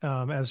curb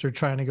as they're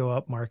trying to go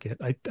up market.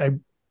 I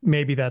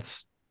maybe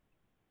that's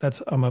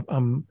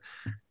I'm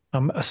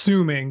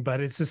assuming,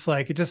 but it's just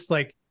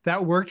like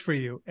that worked for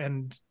you,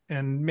 and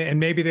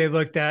maybe they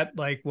looked at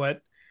like what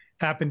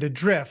happened to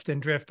Drift,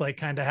 and Drift like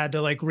kind of had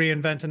to like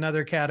reinvent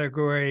another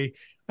category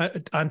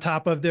on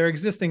top of their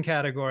existing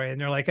category,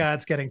 and they're like,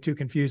 it's getting too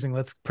confusing,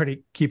 let's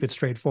keep it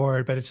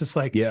straightforward. But it's just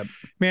like,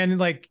 man,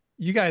 like,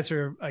 you guys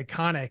are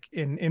iconic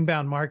in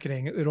inbound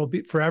marketing. It'll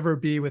forever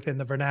be within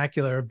the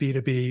vernacular of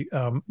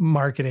B2B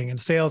marketing and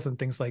sales and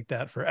things like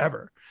that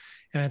forever.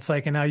 And it's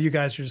like, and now you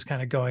guys are just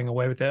kind of going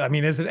away with it. I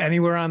mean, is it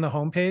anywhere on the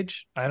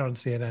homepage? I don't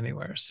see it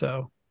anywhere.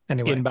 So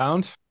anyway.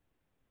 Inbound?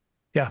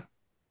 Yeah.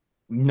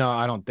 No,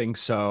 I don't think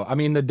so. I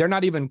mean, they're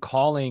not even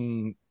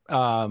calling, they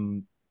are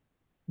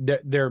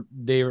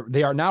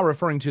now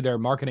referring to their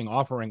marketing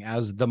offering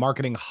as the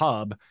Marketing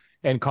Hub,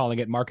 and calling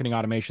it marketing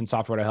automation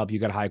software to help you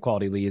get high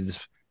quality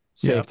leads,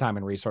 save time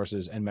and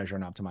resources, and measure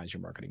and optimize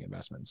your marketing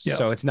investments.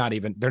 So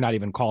they're not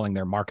even calling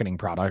their marketing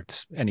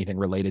products anything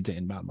related to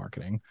inbound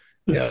marketing.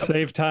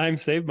 Save time,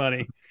 save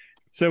money.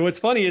 So what's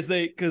funny is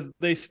because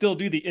they still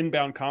do the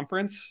inbound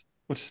conference,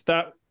 which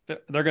they're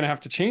going to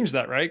have to change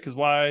that, right? Because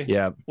why?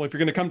 Yeah. Well, if you're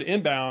going to come to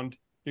inbound,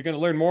 you're going to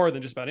learn more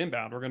than just about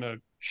inbound. We're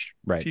going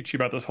to teach you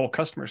about this whole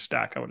customer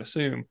stack, I would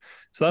assume.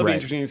 So that'll be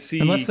interesting to see.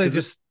 Unless they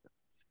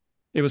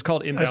it was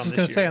called inbound. I was just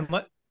going to say,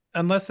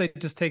 unless they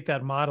just take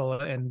that model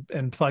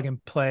and plug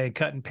and play,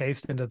 cut and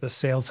paste into the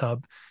Sales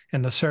Hub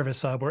and the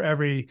Service Hub, where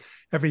every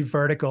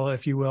vertical,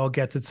 if you will,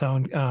 gets its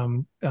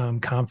own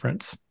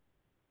conference.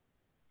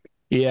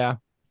 Yeah,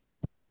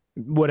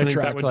 would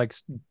attract like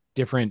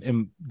different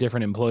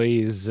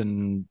employees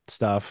and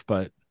stuff,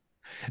 but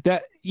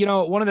That,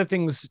 one of the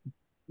things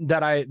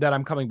that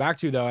I'm coming back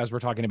to though, as we're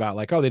talking about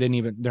like, oh, they're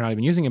not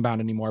even using inbound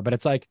anymore. But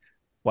it's like,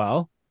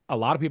 well, a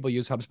lot of people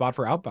use HubSpot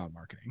for outbound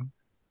marketing.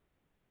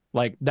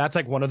 Like that's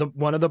like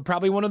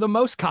probably one of the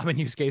most common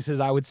use cases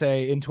I would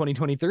say in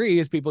 2023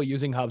 is people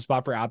using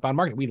HubSpot for outbound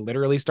marketing. We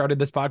literally started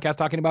this podcast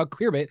talking about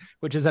Clearbit,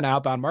 which is an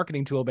outbound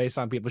marketing tool based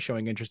on people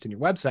showing interest in your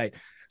website.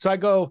 So I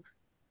go,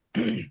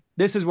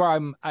 this is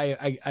where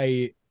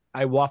I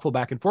waffle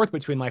back and forth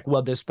between like,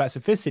 well, this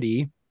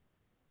specificity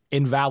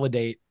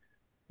invalidate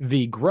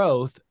the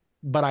growth,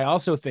 but I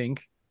also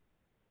think,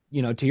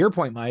 to your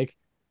point, Mike,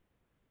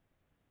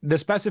 the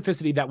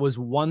specificity that was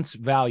once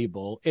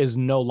valuable is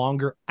no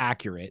longer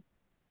accurate,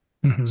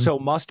 so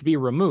must be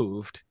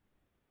removed.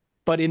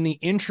 But in the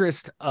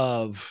interest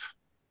of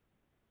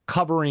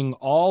covering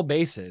all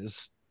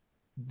bases,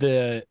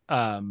 the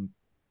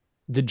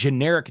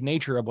generic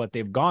nature of what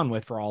they've gone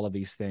with for all of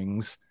these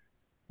things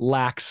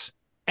lacks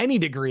any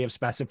degree of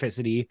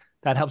specificity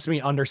that helps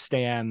me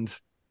understand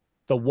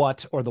the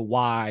what or the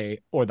why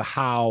or the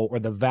how or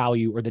the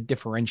value or the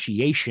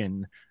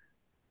differentiation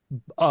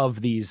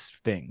of these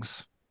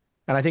things.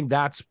 And I think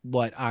that's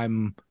what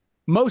I'm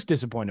most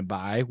disappointed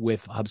by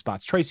with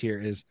HubSpot's choice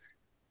here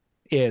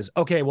is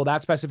okay, well,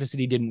 that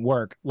specificity didn't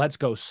work. Let's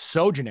go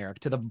so generic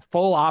to the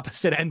full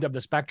opposite end of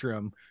the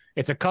spectrum.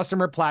 It's a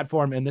customer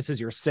platform, and this is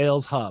your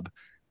sales hub.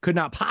 Could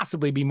not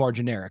possibly be more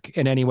generic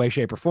in any way,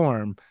 shape, or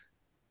form.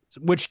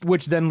 Which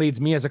then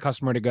leads me as a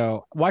customer to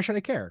go, why should I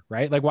care?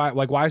 Right?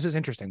 Why is this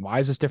interesting? Why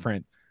is this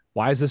different?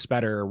 Why is this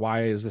better?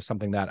 Why is this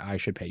something that I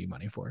should pay you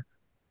money for?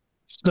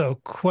 So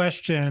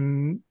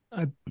question,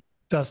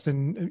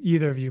 Dustin,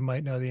 either of you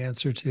might know the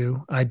answer to.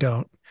 I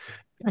don't.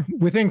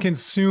 Within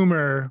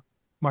consumer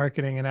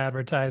marketing and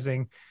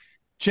advertising,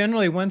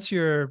 generally once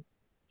your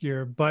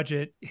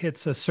budget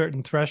hits a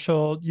certain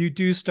threshold, you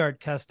do start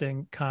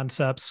testing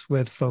concepts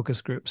with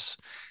focus groups.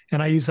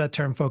 And I use that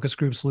term focus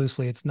groups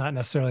loosely. It's not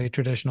necessarily a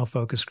traditional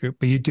focus group,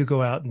 but you do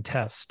go out and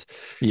test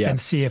and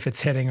see if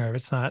it's hitting or if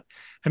it's not.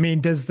 I mean,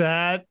 does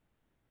that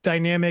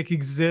dynamic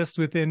exist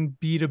within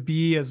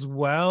B2B as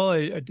well?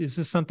 Is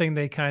this something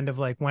they kind of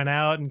like went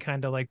out and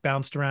kind of like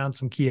bounced around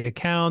some key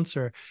accounts,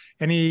 or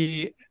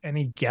any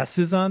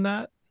guesses on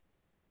that?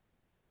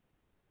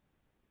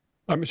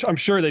 I'm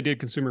sure they did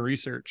consumer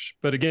research,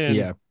 but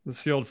again,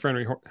 it's the old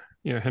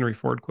Henry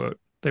Ford quote.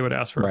 They would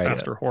ask for a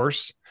faster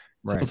horse.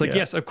 So it's like,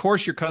 yes, of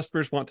course your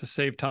customers want to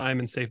save time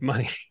and save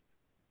money.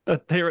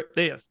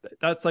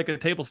 That's like a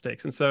table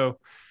stakes. And so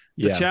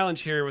the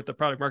challenge here with the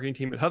product marketing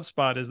team at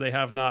HubSpot is they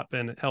have not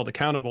been held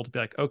accountable to be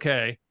like,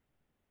 okay,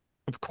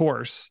 of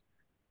course,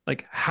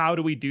 like how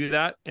do we do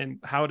that? And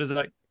how does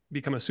that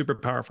become a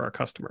superpower for our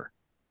customer?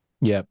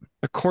 Yep.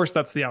 Of course,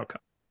 that's the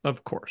outcome.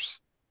 Of course.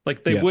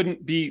 Like they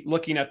wouldn't be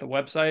looking at the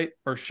website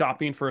or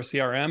shopping for a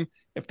CRM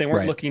if they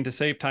weren't looking to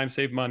save time,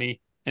 save money,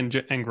 and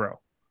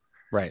grow.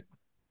 Right.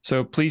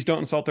 So please don't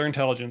insult their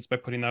intelligence by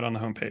putting that on the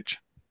homepage.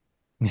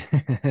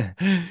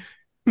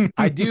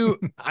 I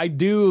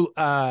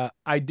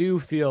do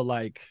feel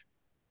like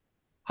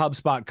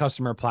HubSpot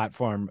customer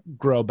platform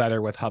grow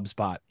better with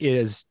HubSpot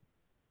it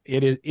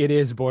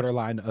is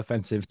borderline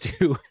offensive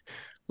to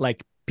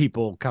like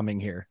people coming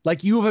here.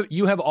 Like you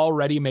have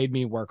already made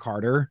me work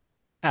harder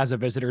as a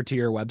visitor to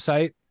your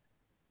website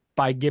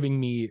by giving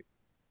me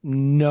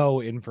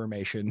no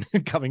information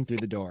coming through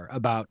the door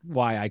about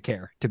why I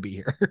care to be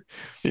here.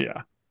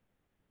 Yeah.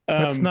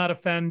 Let's not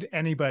offend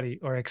anybody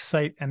or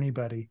excite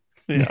anybody.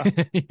 Yeah.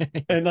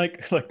 And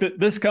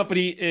this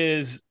company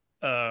is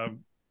a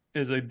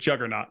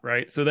juggernaut,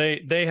 right? So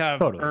they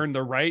have earned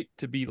the right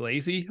to be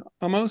lazy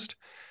almost.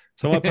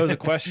 So I want to pose a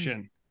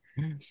question.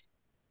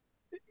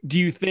 Do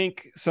you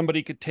think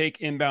somebody could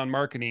take inbound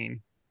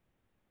marketing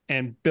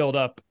and build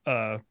up a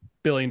 $1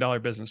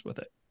 billion business with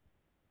it?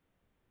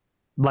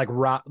 Like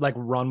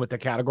run with the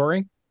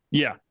category?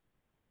 Yeah.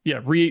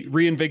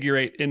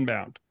 Reinvigorate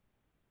inbound.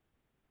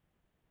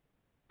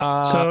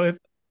 So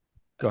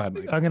go ahead,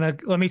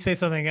 Mike. Let me say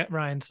something,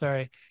 Ryan.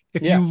 Sorry.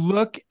 If you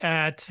look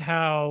at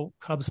how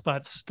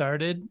HubSpot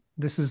started,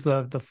 this is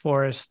the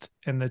forest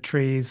and the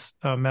trees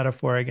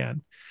metaphor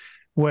again,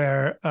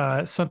 where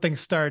something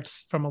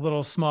starts from a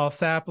little small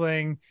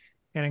sapling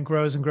and it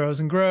grows and grows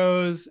and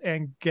grows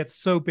and gets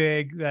so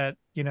big that,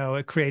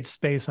 it creates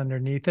space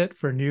underneath it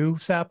for new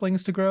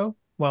saplings to grow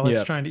while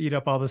it's trying to eat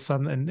up all the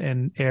sun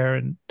and air.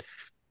 And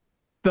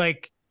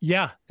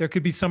there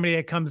could be somebody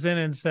that comes in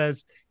and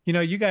says,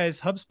 you guys,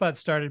 HubSpot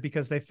started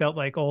because they felt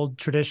like old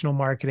traditional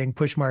marketing,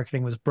 push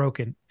marketing was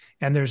broken.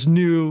 And there's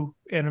new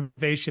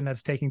innovation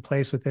that's taking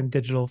place within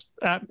digital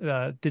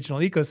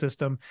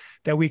ecosystem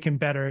that we can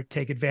better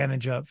take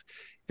advantage of.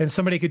 And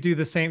somebody could do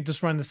the same,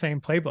 just run the same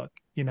playbook,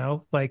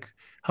 like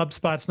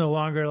HubSpot's no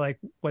longer like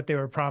what they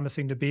were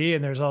promising to be.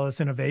 And there's all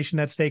this innovation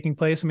that's taking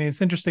place. I mean,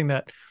 it's interesting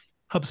that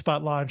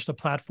HubSpot launched a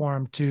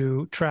platform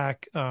to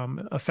track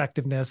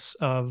effectiveness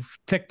of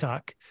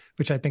TikTok,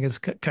 which I think is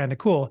kind of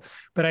cool.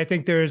 But I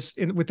think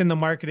within the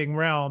marketing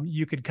realm,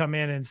 you could come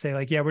in and say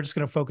like, we're just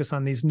going to focus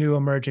on these new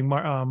emerging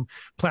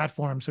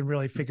platforms and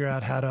really figure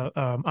out how to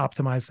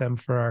optimize them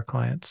for our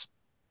clients.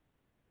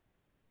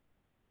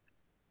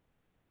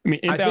 I mean,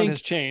 I inbound think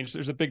has changed.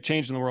 There's a big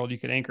change in the world you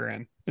could anchor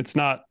in. It's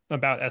not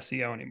about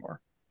SEO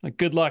anymore. Like,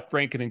 good luck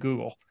ranking in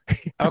Google.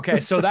 okay,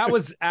 so that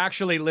was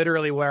actually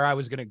literally where I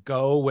was going to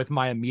go with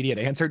my immediate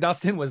answer,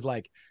 Dustin, was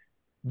like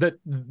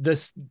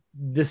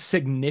the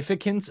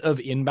significance of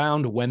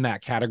inbound when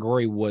that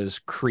category was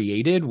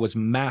created was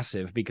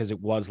massive, because it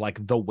was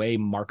like the way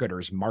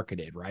marketers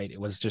marketed, right? It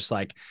was just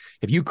like,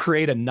 if you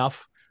create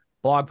enough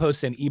blog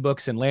posts and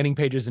ebooks and landing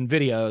pages and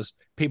videos,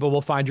 people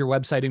will find your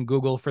website in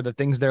Google for the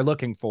things they're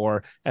looking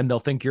for, and they'll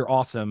think you're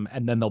awesome,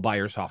 and then they'll buy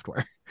your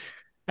software.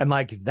 And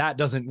like, that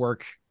doesn't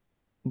work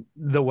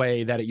the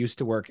way that it used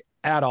to work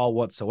at all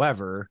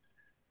whatsoever.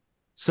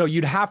 So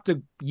you'd have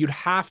to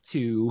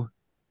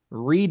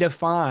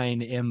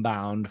redefine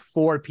inbound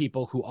for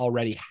people who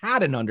already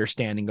had an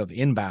understanding of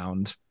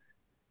inbound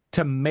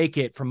to make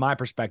it, from my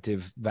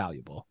perspective,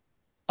 valuable.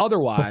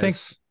 Otherwise, well,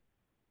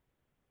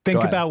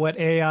 think about what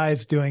AI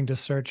is doing to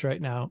search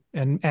right now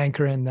and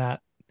anchor in that.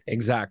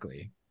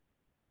 Exactly.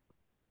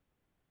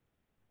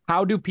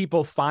 How do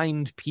people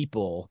find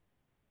people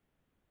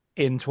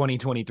in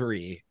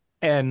 2023?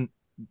 And,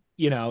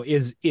 you know,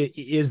 is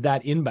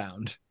that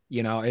inbound?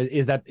 You know,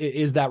 is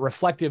that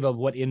reflective of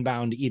what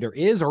inbound either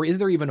is, or is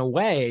there even a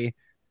way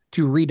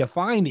to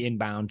redefine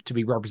inbound to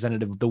be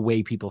representative of the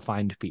way people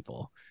find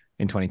people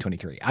in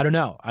 2023? I don't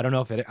know. I don't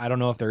know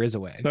if there is a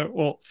way. So,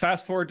 well,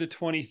 fast forward to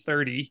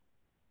 2030,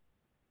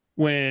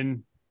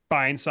 when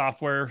buying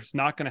software is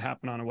not going to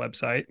happen on a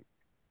website.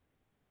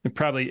 It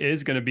probably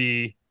is going to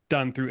be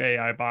done through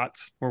AI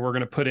bots, where we're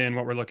going to put in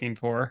what we're looking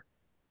for,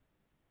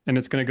 and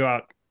it's going to go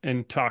out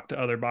and talk to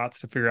other bots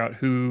to figure out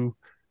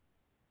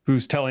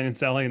who's telling and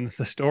selling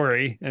the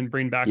story and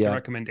bring back the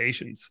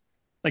recommendations.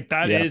 Like,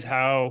 that is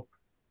how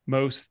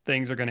most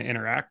things are going to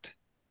interact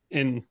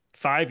in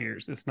 5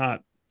 years. It's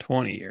not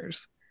 20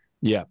 years.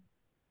 Yeah.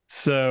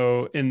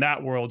 So in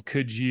that world,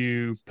 could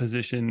you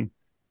position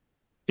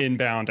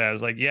inbound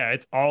as like, yeah,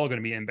 it's all going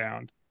to be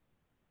inbound,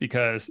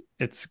 because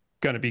it's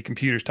going to be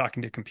computers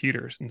talking to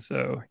computers. And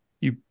so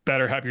you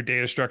better have your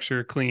data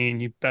structure clean.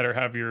 You better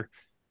have your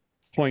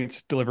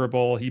points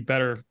deliverable. You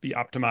better be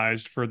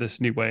optimized for this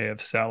new way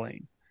of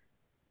selling.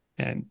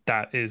 And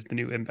that is the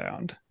new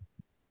inbound.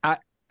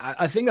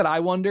 I think that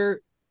I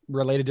wonder,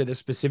 related to this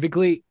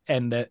specifically,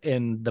 and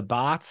the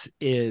bots,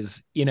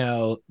 is, you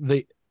know,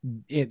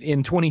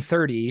 in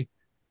 2030,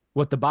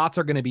 what the bots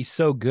are going to be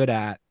so good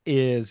at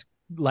is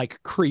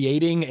like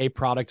creating a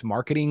product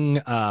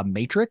marketing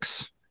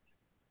matrix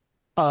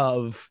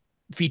of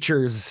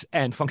features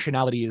and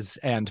functionalities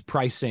and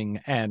pricing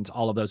and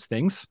all of those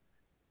things.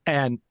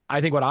 And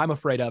I think what I'm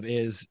afraid of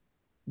is,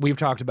 we've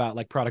talked about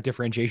like product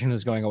differentiation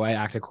is going away,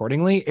 act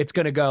accordingly. It's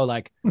going to go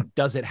like,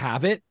 does it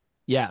have it?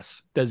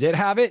 Yes. Does it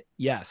have it?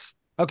 Yes.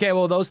 Okay,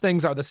 well, those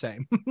things are the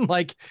same.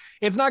 Like,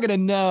 it's not going to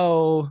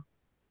know.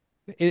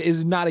 It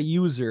is not a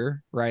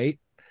user, right?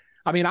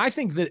 I mean, I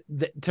think that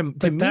to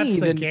me, that's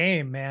the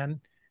game, man.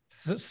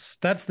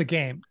 That's the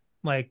game.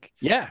 Like,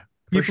 yeah,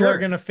 people are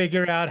going to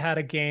figure out how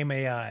to game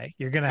AI.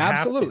 You're going to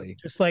have to,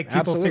 just like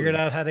people figured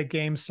out how to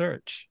game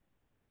search.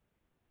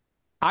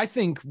 I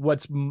think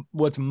what's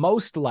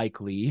most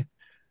likely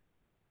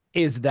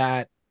is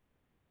that,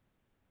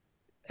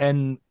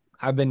 and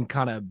I've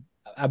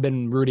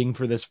been rooting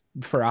for this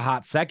for a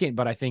hot second,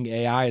 but I think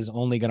AI is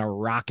only going to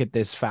rocket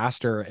this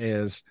faster.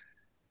 Is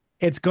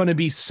it's going to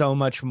be so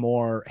much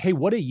more, hey,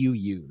 what do you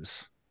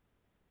use?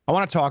 I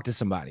want to talk to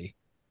somebody,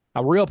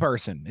 a real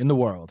person in the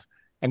world,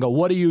 and go,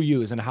 what do you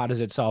use and how does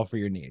it solve for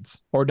your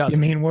needs? Or does you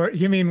mean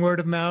word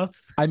of mouth?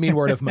 I mean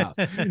word of mouth.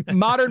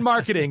 Modern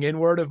marketing in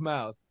word of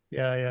mouth.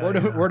 Yeah.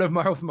 Word of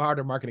mouth,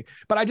 modern marketing.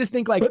 But I just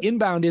think like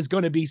inbound is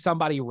going to be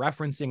somebody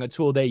referencing a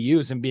tool they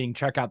use and being,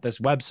 check out this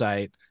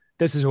website.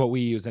 This is what we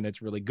use and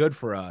it's really good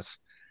for us.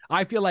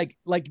 I feel like,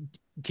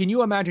 can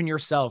you imagine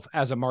yourself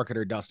as a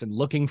marketer, Dustin,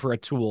 looking for a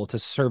tool to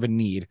serve a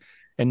need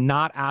and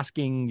not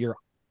asking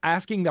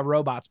the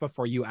robots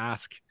before you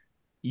ask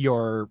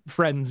your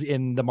friends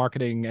in the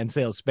marketing and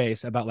sales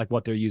space about like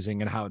what they're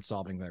using and how it's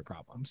solving their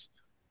problems?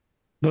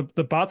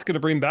 The bot's going to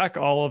bring back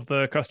all of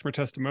the customer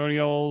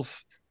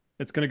testimonials.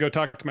 It's going to go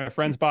talk to my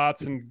friends'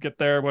 bots and get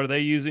there. What are they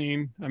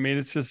using? I mean,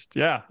 it's just,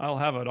 yeah, I'll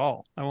have it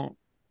all.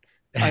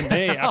 I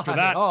may after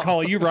that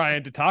call you,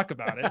 Ryan, to talk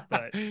about it,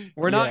 but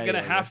we're not going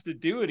to have to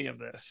do any of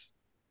this.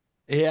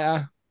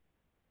 Yeah.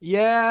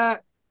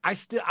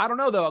 I don't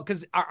know though,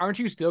 because aren't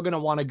you still going to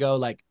want to go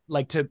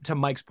like to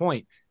Mike's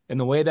point, in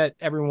the way that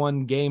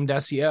everyone gamed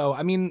SEO?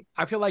 I mean,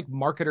 I feel like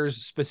marketers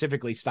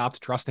specifically stopped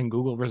trusting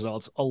Google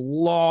results a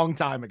long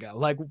time ago,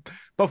 like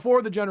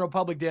before the general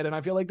public did. And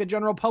I feel like the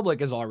general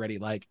public is already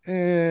like,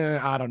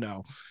 I don't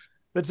know.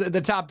 That's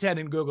the top 10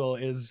 in Google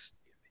is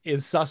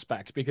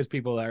suspect because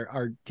people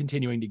are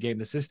continuing to game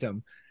the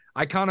system.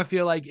 I kind of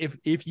feel like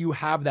if you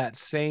have that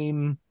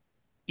same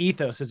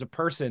ethos as a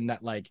person,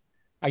 that like,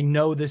 I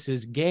know this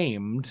is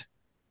gamed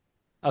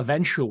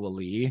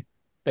eventually,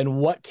 then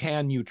what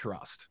can you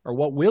trust? Or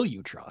what will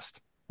you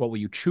trust? What will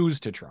you choose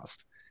to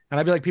trust? And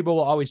I feel like people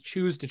will always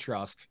choose to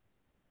trust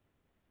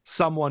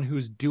someone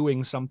who's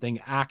doing something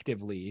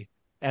actively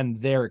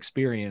and their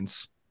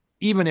experience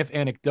even if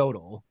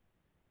anecdotal,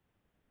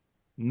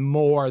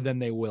 more than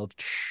they will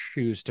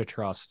choose to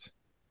trust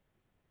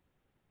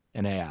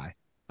an AI.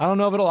 I don't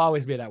know if it'll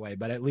always be that way,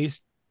 but at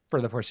least for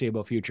the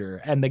foreseeable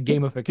future, and the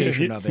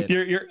gamification of it.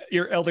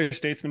 Your elder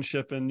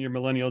statesmanship and your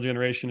millennial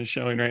generation is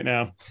showing right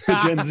now.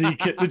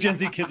 The Gen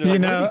Z kids are like,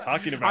 what is he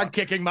talking about? I'm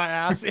kicking my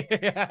ass.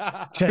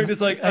 They're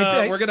just like,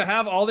 we're gonna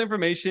have all the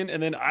information,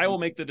 and then I will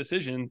make the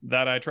decision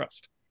that I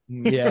trust.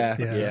 Yeah.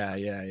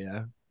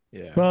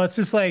 Well, it's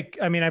just like,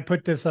 I mean, I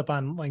put this up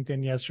on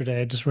LinkedIn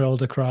yesterday. I just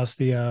rolled across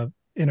the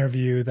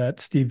interview that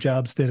Steve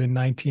Jobs did in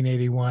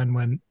 1981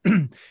 when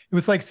it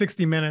was like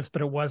 60 Minutes,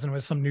 but it wasn't. It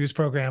was some news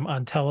program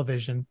on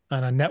television,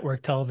 on a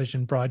network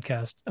television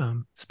broadcast.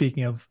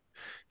 Speaking of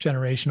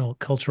generational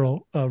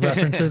cultural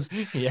references.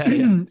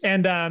 And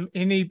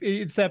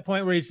it's that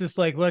point where he's just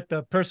like, look,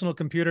 the personal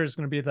computer is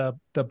going to be the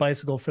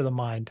bicycle for the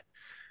mind.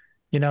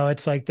 You know,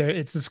 it's like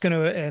it's just going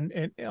to,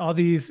 and all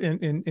these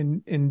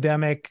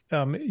endemic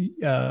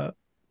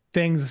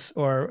things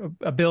or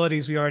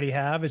abilities we already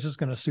have, it's just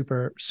going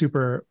to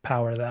super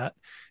power that.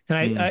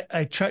 And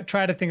I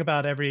try to think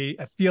about I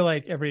feel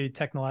like every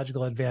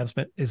technological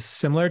advancement is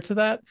similar to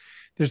that.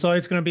 There's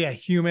always going to be a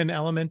human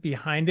element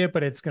behind it,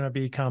 but it's going to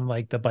become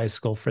like the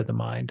bicycle for the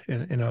mind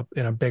in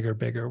a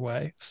bigger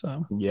way.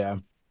 So yeah,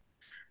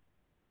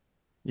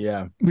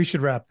 we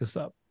should wrap this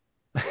up.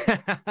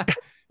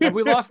 Have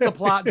we lost the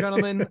plot,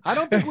 gentlemen? I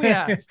don't think we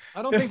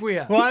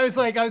have. Well, I was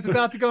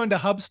about to go into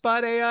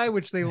Hubspot AI,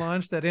 which they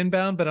launched at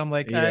Inbound, but I'm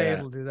like,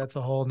 it'll do. That's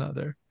a whole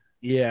nother.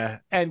 Yeah.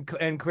 And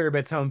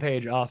Clearbit's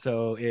homepage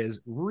also is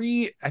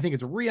I think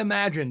it's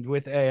reimagined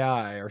with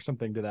AI or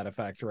something to that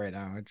effect right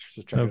now. It's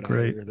just trying to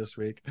earlier this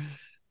week.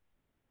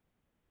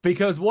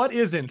 Because what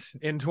isn't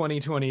in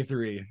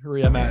 2023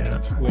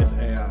 reimagined with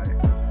AI?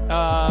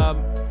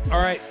 All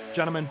right,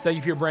 gentlemen, thank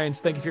you for your brains.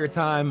 Thank you for your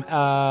time.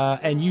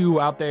 And you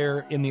out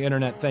there in the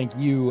internet, thank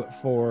you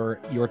for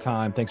your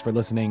time. Thanks for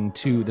listening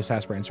to the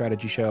SaaS Brand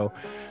Strategy Show.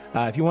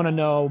 If you want to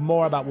know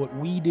more about what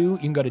we do, you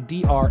can go to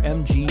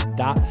drmg.co.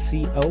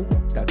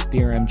 That's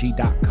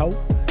drmg.co.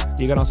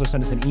 You can also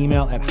send us an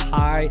email at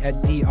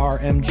hi@drmg.co.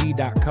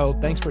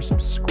 Thanks for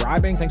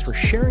subscribing. Thanks for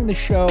sharing the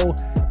show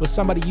with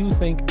somebody you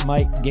think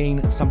might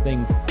gain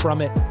something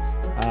from it.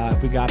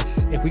 If we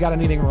got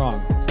anything wrong,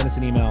 send us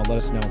an email. Let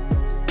us know.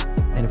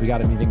 And if we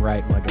got anything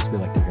right, well, I guess we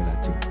like to hear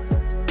that too.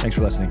 Thanks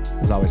for listening.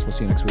 As always, we'll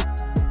see you next week.